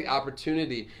 you've lost the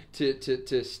opportunity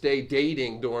to stay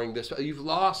dating during this. You've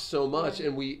lost so much,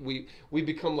 and we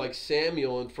become like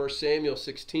Samuel in 1 Samuel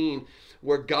 16,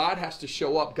 where God has to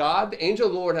show up. God, the angel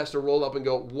of the Lord, has to roll up and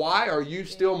go, why are you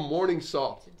still mourning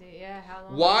Saul?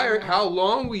 How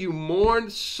long will you mourn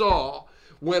Saul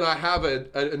when I have an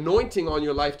anointing on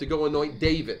your life to go anoint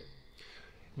David?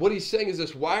 What he's saying is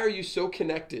this: why are you so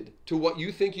connected to what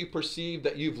you think you perceive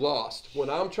that you've lost when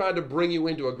I'm trying to bring you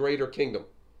into a greater kingdom?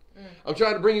 I'm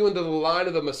trying to bring you into the line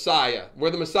of the Messiah. Where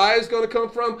the Messiah is going to come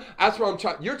from, that's where I'm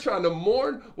trying. You're trying to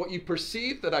mourn what you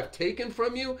perceive that I've taken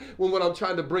from you, when what I'm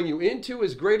trying to bring you into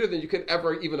is greater than you could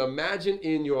ever even imagine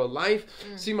in your life.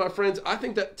 See, my friends, I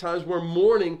think that at times we're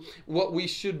mourning what we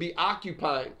should be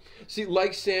occupying. See,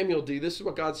 like Samuel, D, this is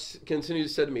what God continues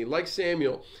to say to me. Like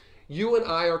Samuel, you and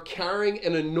I are carrying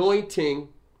an anointing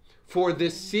for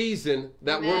this season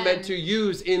that we're meant to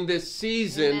use in this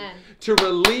season to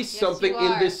release something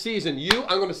in this season.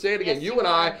 I'm going to say it again. You and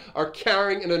I are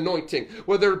carrying an anointing,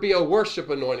 whether it be a worship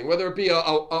anointing, whether it be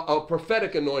a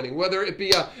prophetic anointing, whether it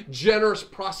be a generous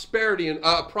prosperity and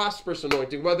prosperous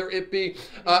anointing, whether it be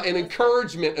an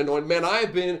encouragement anointing.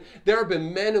 Man, there have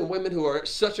been men and women who are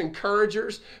such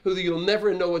encouragers who you'll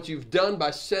never know what you've done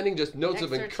by sending just notes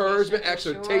of encouragement,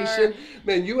 exhortation.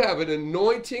 Man, you have an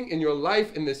anointing in your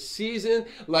life in this season,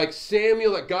 like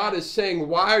Samuel, that God is saying,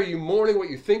 why are you mourning what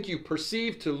you think you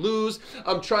perceive to lose?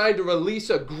 I'm trying to release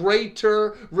a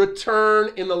greater return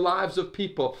in the lives of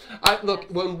people. Look,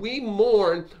 when we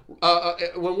mourn,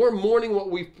 when we're mourning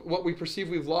what we perceive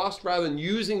we've lost, rather than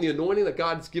using the anointing that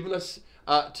God's given us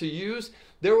to use,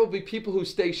 there will be people who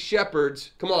stay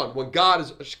shepherds, come on, when God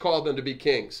has called them to be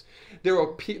kings. There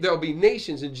will be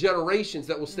nations and generations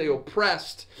that will stay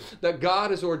oppressed, that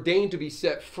God has ordained to be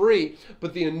set free.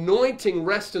 But the anointing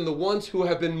rests in the ones who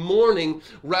have been mourning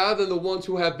rather than the ones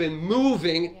who have been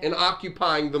moving and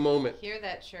occupying the moment. Hear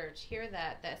that, church. Hear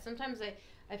that. That sometimes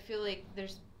I feel like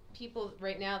there's people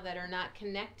right now that are not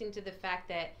connecting to the fact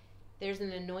that there's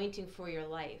an anointing for your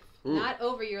life. Not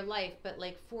over your life, but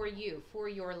like for you, for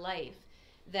your life.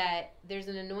 That there's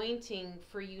an anointing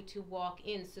for you to walk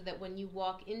in, so that when you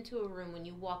walk into a room, when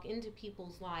you walk into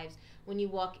people's lives, when you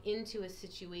walk into a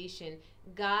situation,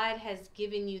 God has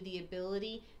given you the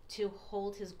ability to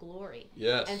hold his glory.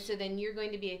 Yes. And so then you're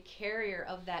going to be a carrier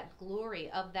of that glory,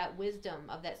 of that wisdom,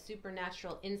 of that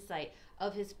supernatural insight,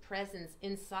 of his presence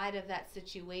inside of that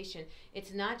situation.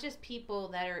 It's not just people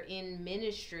that are in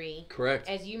ministry, correct,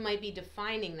 as you might be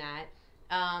defining that,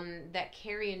 that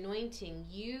carry anointing.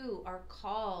 You are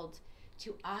called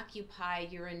to occupy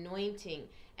your anointing,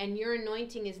 and your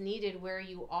anointing is needed where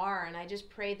you are. And I just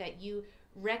pray that you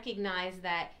recognize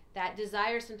that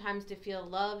desire sometimes to feel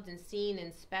loved and seen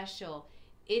and special,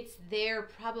 it's there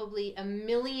probably a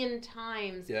million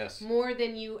times more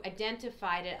than you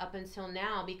identified it up until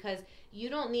now, because you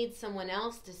don't need someone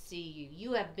else to see you.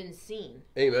 You have been seen.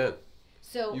 Amen.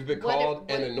 So you've been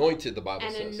called and anointed, the Bible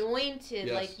says. And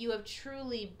anointed, like you have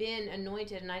truly been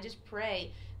anointed. And I just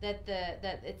pray that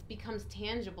it becomes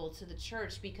tangible to the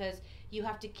church, because you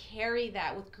have to carry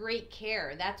that with great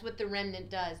care. That's what the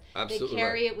remnant does. Absolutely. They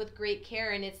carry it with great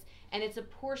care, and And it's a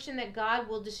portion that God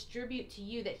will distribute to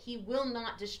you that he will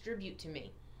not distribute to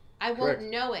me. I won't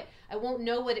know it. I won't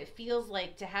know what it feels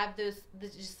like to have this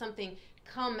just something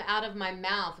come out of my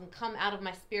mouth and come out of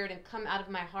my spirit and come out of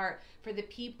my heart for the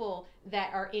people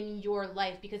that are in your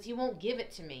life, because he won't give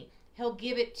it to me. He'll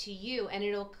give it to you, and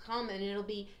it'll come, and it'll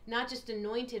be not just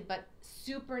anointed, but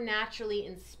supernaturally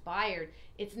inspired.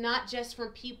 It's not just from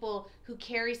people who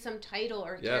carry some title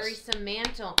or carry some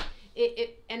mantle.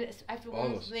 I feel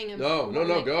one thing.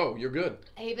 No, go. You're good.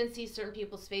 I even see certain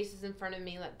people's faces in front of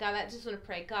me. Like, God, I just want to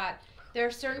pray. God, there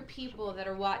are certain people that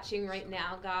are watching right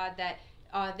now, God, that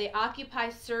they occupy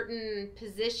certain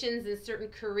positions and certain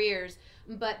careers,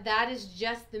 but that is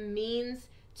just the means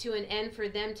to an end for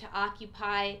them to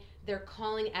occupy their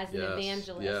calling as an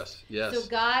evangelist. Yes. So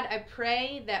God, I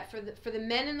pray that for the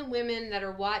men and the women that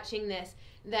are watching this,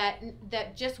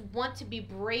 that just want to be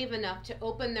brave enough to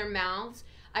open their mouths,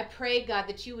 I pray, God,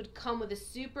 that you would come with a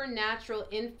supernatural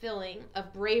infilling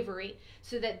of bravery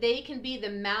so that they can be the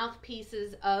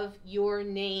mouthpieces of your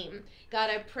name. God,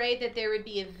 I pray that there would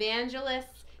be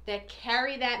evangelists that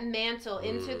carry that mantle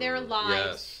into their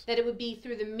lives, that it would be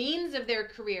through the means of their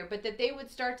career, but that they would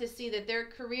start to see that their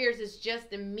careers is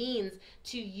just a means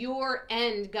to your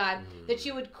end, God, that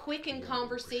you would quicken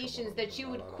conversations, that you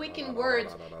would quicken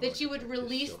words, that you would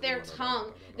release their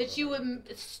tongue, that you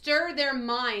would stir their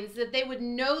minds, that they would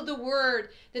know the word,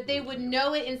 that they would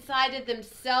know it inside of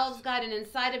themselves, God, and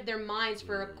inside of their minds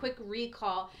for a quick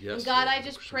recall. And God, I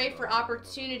just pray for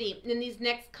opportunity in these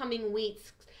next coming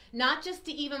weeks, not just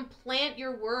to even plant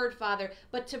your word, Father,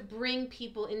 but to bring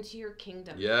people into your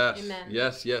kingdom. Yes. Amen.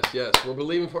 Yes. We're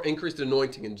believing for increased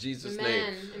anointing in Jesus'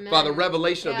 name. Amen. Father,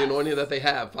 revelation of the anointing that they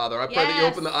have, Father. I pray that you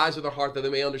open the eyes of their heart that they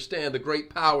may understand the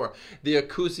great power, the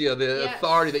exousia, the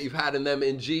authority that you've had in them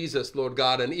in Jesus, Lord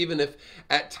God. And even if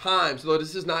at times, Lord,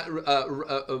 this is not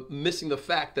missing the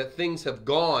fact that things have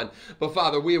gone, but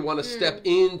Father, we want to step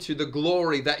into the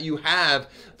glory that you have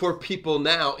for people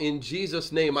now. In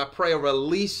Jesus' name, I pray a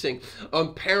release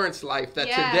on parents' life, that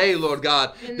today, Lord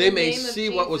God, they may see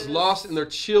what was lost in their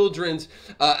children's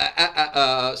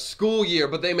school year,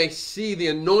 but they may see the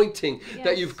anointing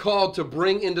that you've called to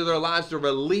bring into their lives, to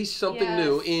release something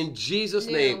new in Jesus'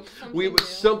 name.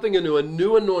 Something new, a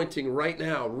new anointing right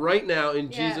now in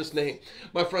Jesus' name.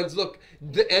 My friends, look,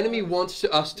 the enemy wants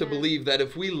us to believe that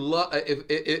if we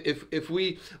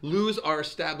lose our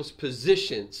established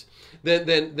positions,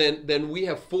 then we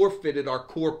have forfeited our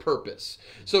core purpose.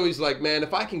 So he's like, man,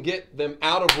 if I can get them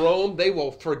out of Rome, they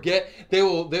will forget. They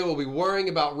will be worrying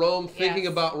about Rome, thinking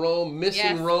about Rome,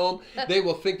 missing Rome. They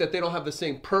will think that they don't have the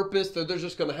same purpose, that they're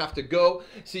just going to have to go.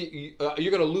 See,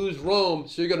 you're going to lose Rome,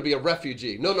 so you're going to be a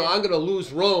refugee. No, I'm going to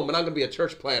lose Rome, and I'm going to be a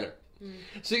church planter.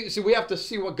 See, we have to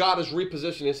see what God is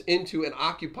repositioning us into and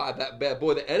occupy that bad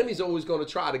boy. The enemy's always going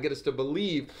to try to get us to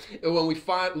believe, and when we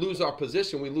lose our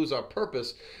position, we lose our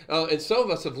purpose. And some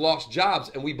of us have lost jobs,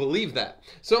 and we believe that.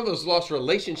 Some of us lost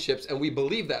relationships, and we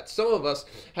believe that. Some of us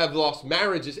have lost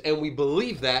marriages, and we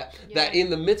believe that. That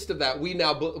in the midst of that,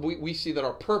 we see that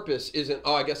our purpose isn't,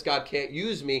 I guess God can't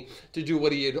use me to do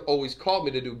what he had always called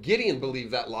me to do. Gideon believed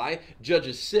that lie.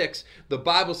 Judges 6, the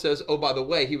Bible says, by the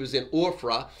way, he was in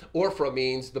Ophrah. Ophrah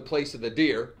means the place of the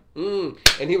deer.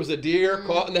 And he was a deer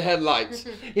caught in the headlights.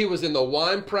 He was in the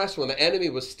wine press when the enemy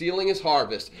was stealing his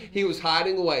harvest. He was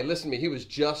hiding away. Listen to me. He was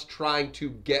just trying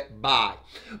to get by.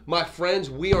 My friends,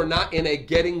 we are not in a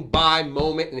getting by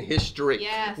moment in history.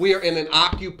 We are in an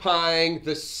occupying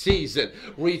the season,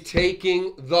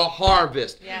 retaking the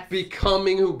harvest,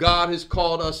 becoming who God has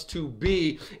called us to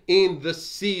be in the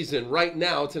season. Right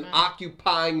now, it's an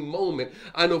occupying moment.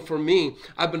 I know for me,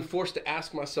 I've been forced to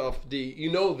ask myself, you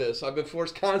know this, I've been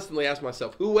forced constantly ask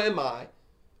myself, who am I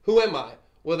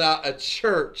without a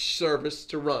church service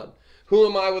to run? Who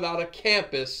am I without a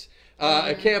campus,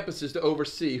 campuses to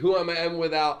oversee? Who am I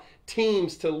without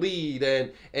teams to lead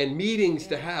and meetings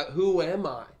to have? Who am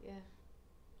I?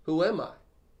 Who am I?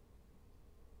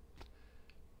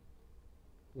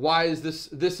 Why is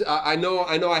this I know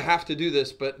I have to do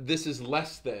this, but this is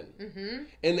less than.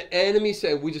 And the enemy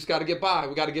saying, we just got to get by.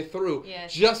 We got to get through.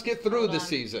 Just get through the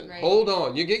season. Hold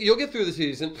on. You'll get through the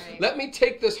season. Let me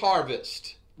take this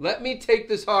harvest.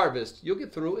 You'll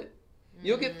get through it.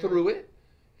 You'll get through it.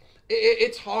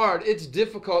 It's hard. It's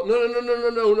difficult.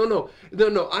 No.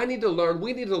 I need to learn.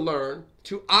 We need to learn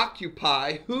to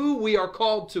occupy who we are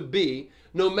called to be,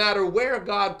 no matter where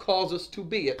God calls us to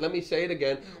be. Let me say it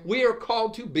again. We are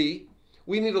called to be.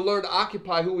 We need to learn to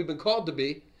occupy who we've been called to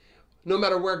be, no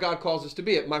matter where God calls us to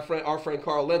be. Our friend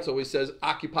Carl Lentz always says,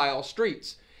 occupy all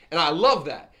streets. And I love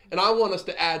that. And I want us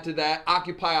to add to that,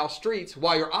 occupy all streets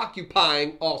while you're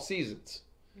occupying all seasons.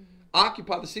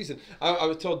 Occupy the season. I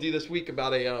was told Dee this week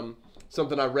about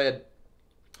something I read,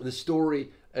 the story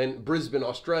in Brisbane,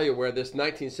 Australia, where this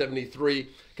 1973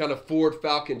 kind of Ford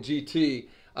Falcon GT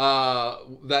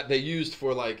that they used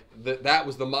for that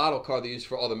was the model car they used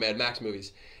for all the Mad Max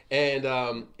movies.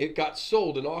 And it got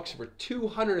sold in auction for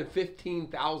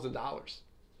 $215,000.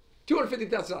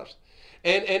 $250,000.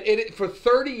 And it for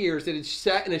 30 years it had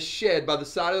sat in a shed by the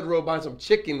side of the road behind some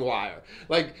chicken wire,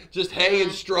 like just hay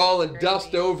and straw and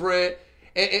dust over it.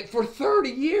 And for 30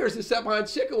 years it sat behind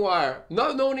chicken wire.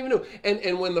 No one even knew.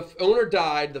 And when the owner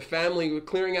died, the family were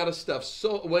clearing out of stuff,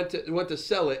 so went to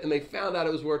sell it, and they found out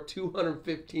it was worth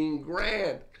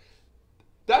 $215,000.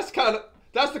 That's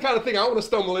the kind of thing I want to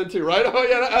stumble into, right? Oh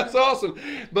yeah, that's awesome.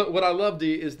 But what I love,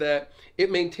 Dee, is that it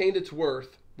maintained its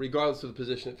worth regardless of the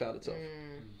position it found itself.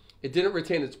 It didn't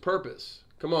retain its purpose.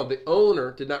 Come on, the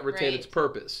owner did not retain its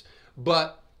purpose,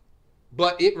 but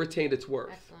it retained its worth.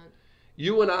 Excellent.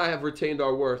 You and I have retained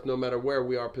our worth no matter where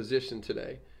we are positioned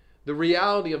today. The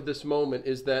reality of this moment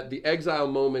is that the exile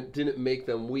moment didn't make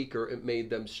them weaker; it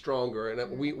made them stronger. And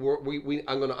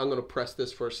I'm gonna press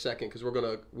this for a second because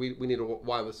we need to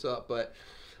wind this up, but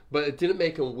it didn't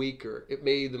make them weaker. It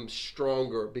made them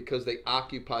stronger because they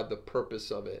occupied the purpose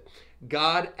of it.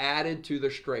 God added to their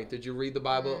strength. Did you read the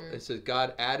Bible? It says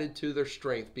God added to their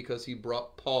strength because he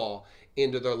brought Paul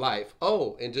into their life.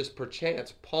 Oh, and just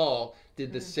perchance, Paul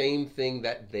did the same thing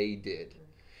that they did.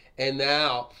 And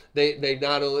now they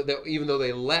not only, even though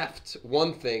they left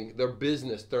one thing, their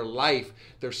business, their life,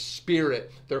 their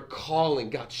spirit, their calling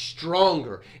got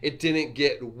stronger. It didn't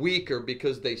get weaker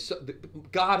because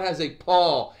God has a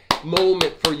Paul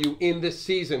moment for you in this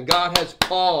season. God has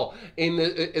Paul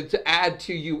to add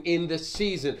to you in this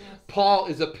season. Yes. Paul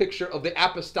is a picture of the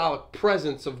apostolic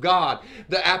presence of God.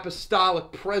 The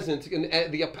apostolic presence, and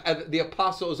the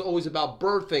apostle is always about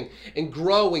birthing and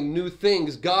growing new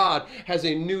things. God has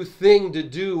a new thing to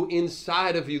do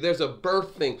inside of you. There's a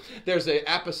birthing. There's an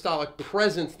apostolic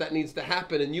presence that needs to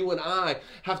happen, and you and I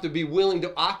have to be willing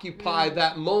to occupy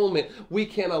that moment. We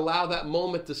can't allow that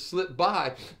moment to slip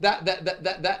by.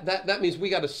 That means we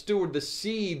got to steward the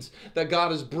seeds that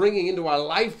God is bringing into our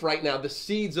life right now, the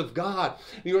seeds of God.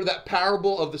 You know that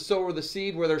parable of the sower of the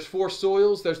seed where there's 4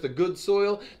 soils. There's the good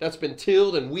soil that's been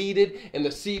tilled and weeded, and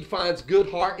the seed finds good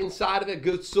heart inside of it,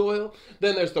 good soil.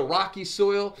 Then there's the rocky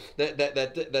soil that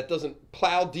doesn't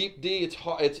plow deep.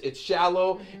 It's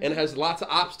shallow and has lots of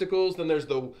obstacles. Then there's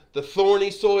the thorny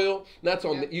soil. That's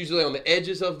usually on the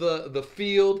edges of the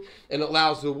field, and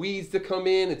allows the weeds to come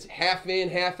in. It's half in,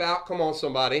 half out. Come on,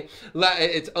 somebody.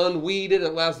 It's unweeded.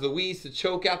 It allows the weeds to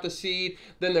choke out the seed.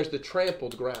 Then there's the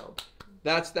trampled ground.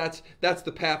 That's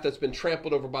the path that's been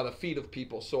trampled over by the feet of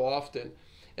people so often.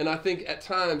 And I think at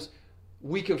times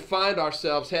we can find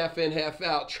ourselves half in, half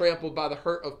out, trampled by the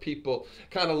hurt of people,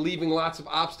 kind of leaving lots of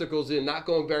obstacles in, not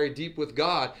going very deep with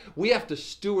God. We have to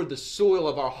steward the soil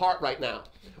of our heart right now.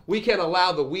 We can't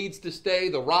allow the weeds to stay,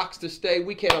 the rocks to stay.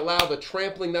 We can't allow the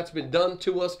trampling that's been done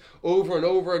to us over and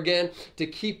over again to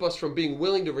keep us from being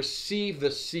willing to receive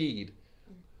the seed,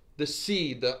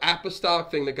 the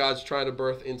apostolic thing that God's trying to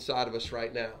birth inside of us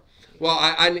right now. Well,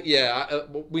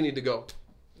 we need to go.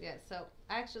 Yeah, so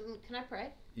actually, can I pray?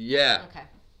 Yeah. Okay.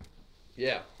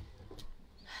 Yeah.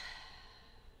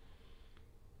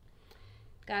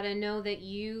 God, I know that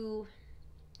you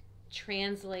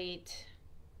translate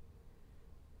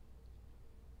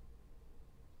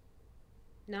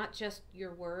not just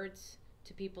your words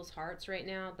to people's hearts right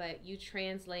now, but you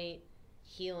translate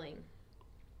healing.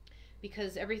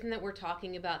 Because everything that we're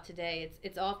talking about today,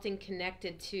 it's often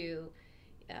connected to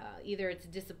either it's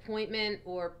disappointment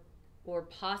or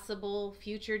possible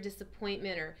future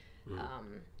disappointment or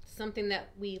something that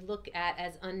we look at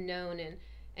as unknown.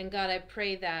 And God, I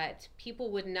pray that people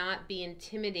would not be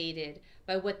intimidated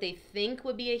by what they think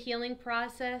would be a healing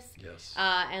process. Yes.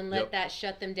 And let that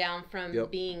shut them down from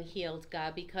being healed,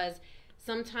 God, because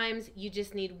sometimes you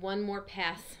just need one more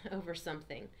pass over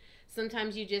something.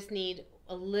 Sometimes you just need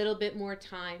a little bit more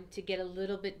time to get a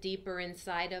little bit deeper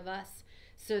inside of us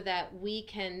so that we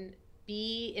can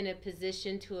be in a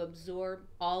position to absorb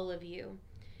all of you.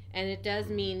 And it does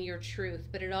mean your truth,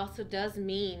 but it also does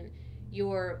mean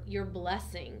your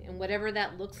blessing and whatever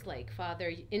that looks like,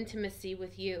 Father, intimacy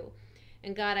with you.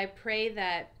 And God, I pray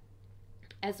that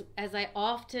as I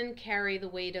often carry the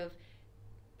weight of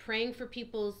praying for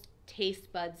people's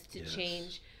taste buds to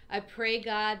change, I pray,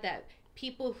 God, that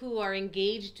people who are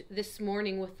engaged this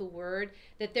morning with the word,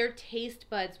 that their taste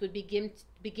buds would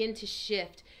begin to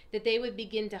shift, that they would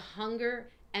begin to hunger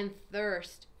and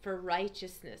thirst for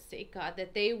righteousness' sake, God,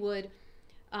 that they would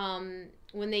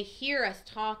when they hear us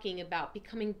talking about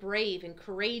becoming brave and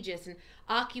courageous and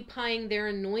occupying their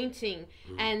anointing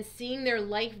and seeing their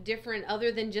life different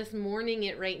other than just mourning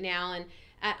it right now. And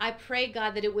I pray,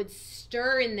 God, that it would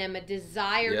stir in them a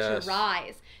desire to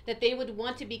rise, that they would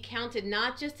want to be counted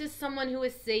not just as someone who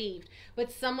is saved,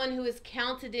 but someone who is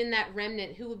counted in that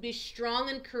remnant, who would be strong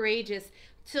and courageous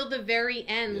till the very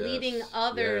end, leading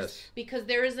others, because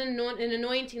there is an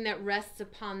anointing that rests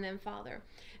upon them, Father.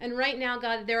 And right now,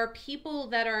 God, there are people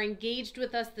that are engaged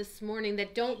with us this morning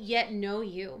that don't yet know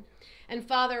you. And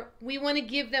Father, we want to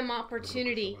give them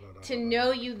opportunity to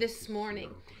know you this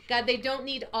morning. God, they don't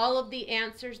need all of the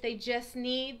answers. They just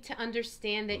need to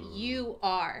understand that you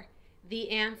are the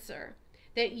answer,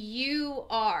 that you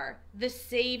are the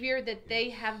Savior that they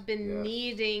have been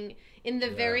needing in the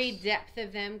very depth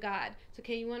of them, God. So,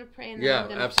 okay, you want to pray? And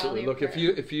then absolutely. Look, if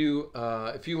you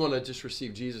want to just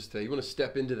receive Jesus today, you want to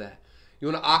step into that. You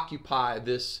want to occupy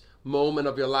this moment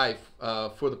of your life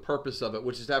for the purpose of it,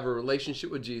 which is to have a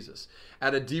relationship with Jesus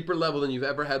at a deeper level than you've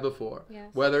ever had before.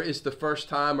 Whether it's the first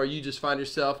time or you just find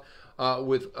yourself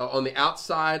on the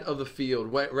outside of the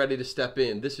field, ready to step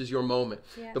in. This is your moment.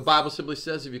 The Bible simply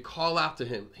says if you call out to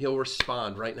him, he'll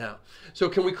respond right now. So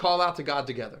can we call out to God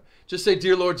together? Just say,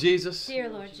 Dear Lord Jesus. Dear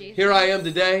Lord Jesus. Here I am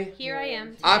today. Here I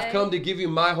am today. I've come to give you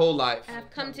my whole life. I've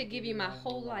come to give you my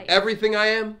whole life. Everything I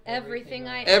am. Everything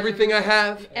I am. Everything I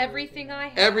have. Everything I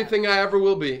have. Everything I ever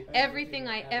will be. Everything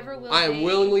I ever will be. I am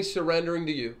willingly surrendering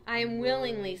to you. I am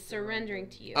willingly surrendering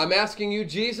to you. I'm asking you,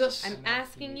 Jesus. I'm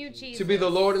asking you, Jesus. To be the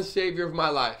Lord and Savior of my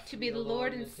life. To be the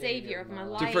Lord and Savior of my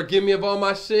life. To forgive me of all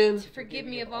my sin. To forgive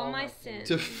me of all my sins.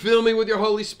 To fill me with your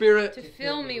Holy Spirit. To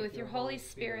fill me with your Holy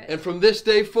Spirit. And from this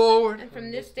day forward. And from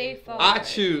this day forward. I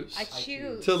choose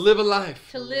to live a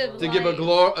life. To give a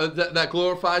that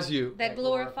glorifies you. That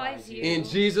glorifies you. In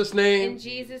Jesus' name. In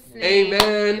Jesus' name.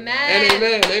 Amen. Amen. And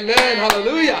amen. Amen.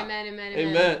 Hallelujah. Amen. Amen. Amen.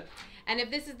 Amen. And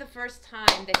if this is the first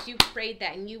time that you prayed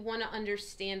that and you want to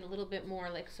understand a little bit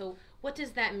more, like, so what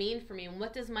does that mean for me? And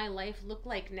what does my life look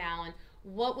like now? And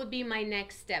what would be my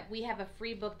next step? We have a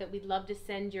free book that we'd love to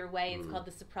send your way. It's called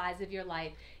The Surprise of Your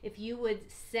Life. If you would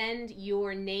send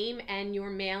your name and your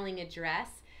mailing address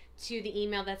to the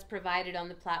email that's provided on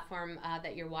the platform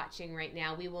that you're watching right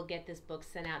now, we will get this book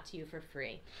sent out to you for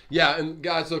free. Yeah, and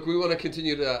guys, look, we want to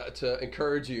continue to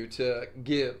encourage you to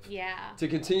give. Yeah. To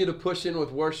continue to push in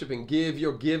with worship and give.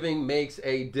 Your giving makes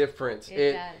a difference.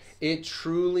 It does. It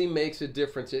truly makes a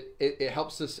difference. It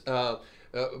helps us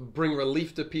bring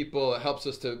relief to people. It helps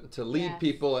us to lead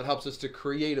people. It helps us to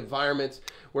create environments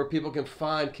where people can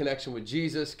find connection with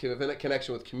Jesus,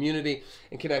 connection with community,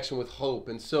 and connection with hope.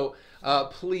 And so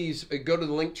please go to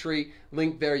the Linktree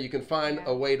link there. You can find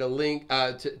a way to link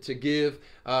to give.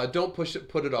 Don't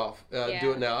put it off.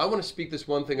 Do it now. I want to speak this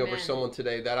one thing over someone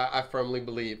today that I firmly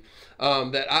believe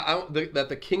that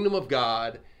the kingdom of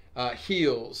God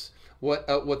heals what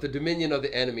the dominion of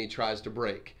the enemy tries to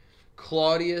break.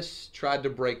 Claudius tried to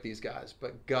break these guys,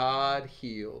 but God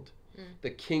healed.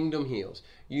 The kingdom heals.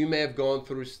 You may have gone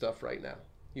through stuff right now.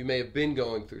 You may have been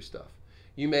going through stuff.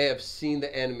 You may have seen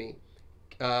the enemy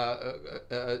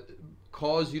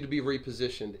cause you to be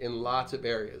repositioned in lots of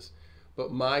areas.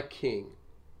 But my King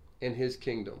and his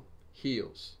kingdom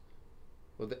heals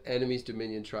what the enemy's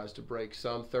dominion tries to break.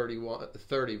 Psalm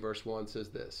 30 verse 1 says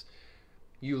this: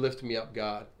 You lift me up,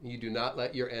 God. You do not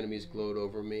let your enemies gloat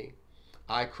over me.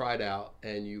 I cried out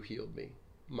and you healed me.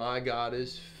 My God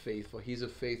is faithful. He's a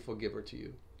faithful giver to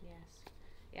you. Yes.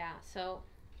 Yeah. So,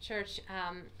 church,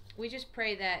 we just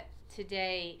pray that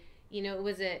today, it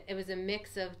was a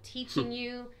mix of teaching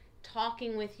you,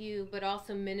 talking with you, but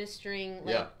also ministering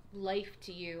life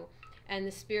to you and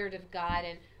the Spirit of God.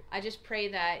 And I just pray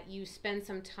that you spend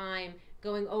some time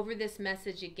going over this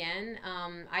message again.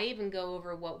 I even go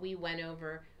over what we went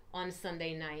over on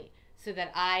Sunday night, so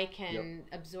that I can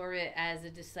absorb it as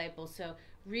a disciple. So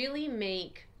really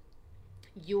make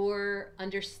your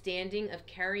understanding of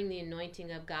carrying the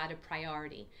anointing of God a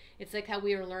priority. It's like how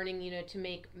we are learning, to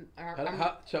make our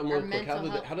mental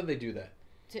health. How do they do that?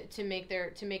 To make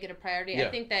it a priority. Yeah.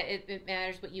 I think that it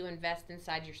matters what you invest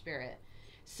inside your spirit.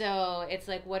 So it's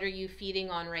like, what are you feeding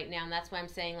on right now? And that's why I'm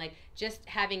saying, like, just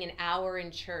having an hour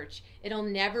in church, it'll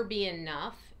never be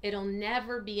enough. It'll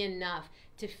never be enough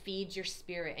to feed your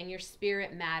spirit, and your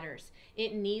spirit matters.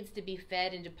 It needs to be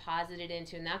fed and deposited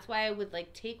into, and that's why I would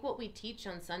take what we teach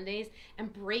on Sundays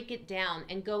and break it down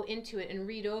and go into it and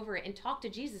read over it and talk to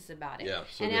Jesus about it. Yeah,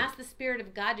 so and ask the Spirit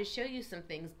of God to show you some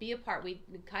things. Be a part.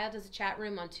 Kyle does a chat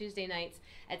room on Tuesday nights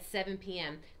at 7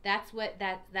 p.m. That's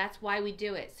why we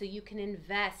do it, so you can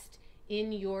invest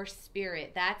in your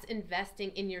spirit. That's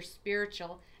investing in your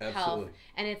spiritual health.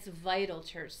 And it's vital,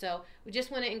 church. So we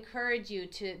just want to encourage you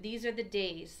to, these are the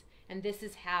days, and this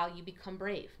is how you become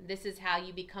brave. This is how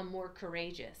you become more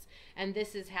courageous. And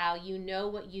this is how you know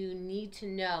what you need to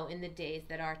know in the days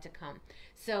that are to come.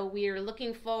 So we are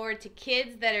looking forward to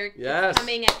kids that are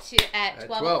coming at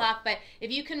 12 o'clock. But if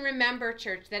you can remember,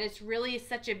 church, that it's really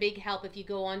such a big help if you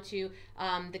go onto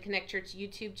the Connect Church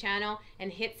YouTube channel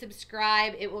and hit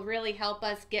subscribe. It will really help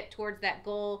us get towards that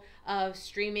goal of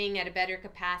streaming at a better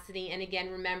capacity. And again,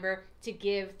 remember to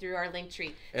give through our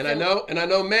Linktree. And I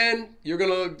know, men, you're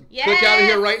gonna click out of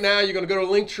here right now. You're gonna go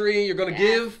to Linktree. You're gonna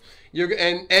give. You're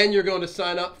going to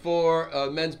sign up for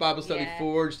Men's Bible Study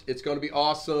Forged. It's going to be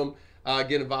awesome.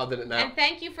 Get involved in it now. And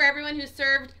thank you for everyone who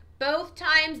served both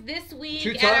times this week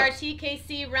at our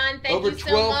TKC run. Thank you so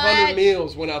much. Over 1,200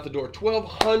 meals went out the door.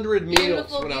 1,200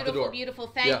 meals went out the door. Beautiful.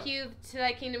 Thank you to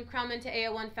Thy Kingdom Come and to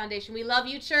AO1 Foundation. We love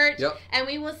you, church. And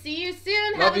we will see you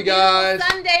soon. Love you guys.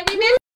 Sunday. We miss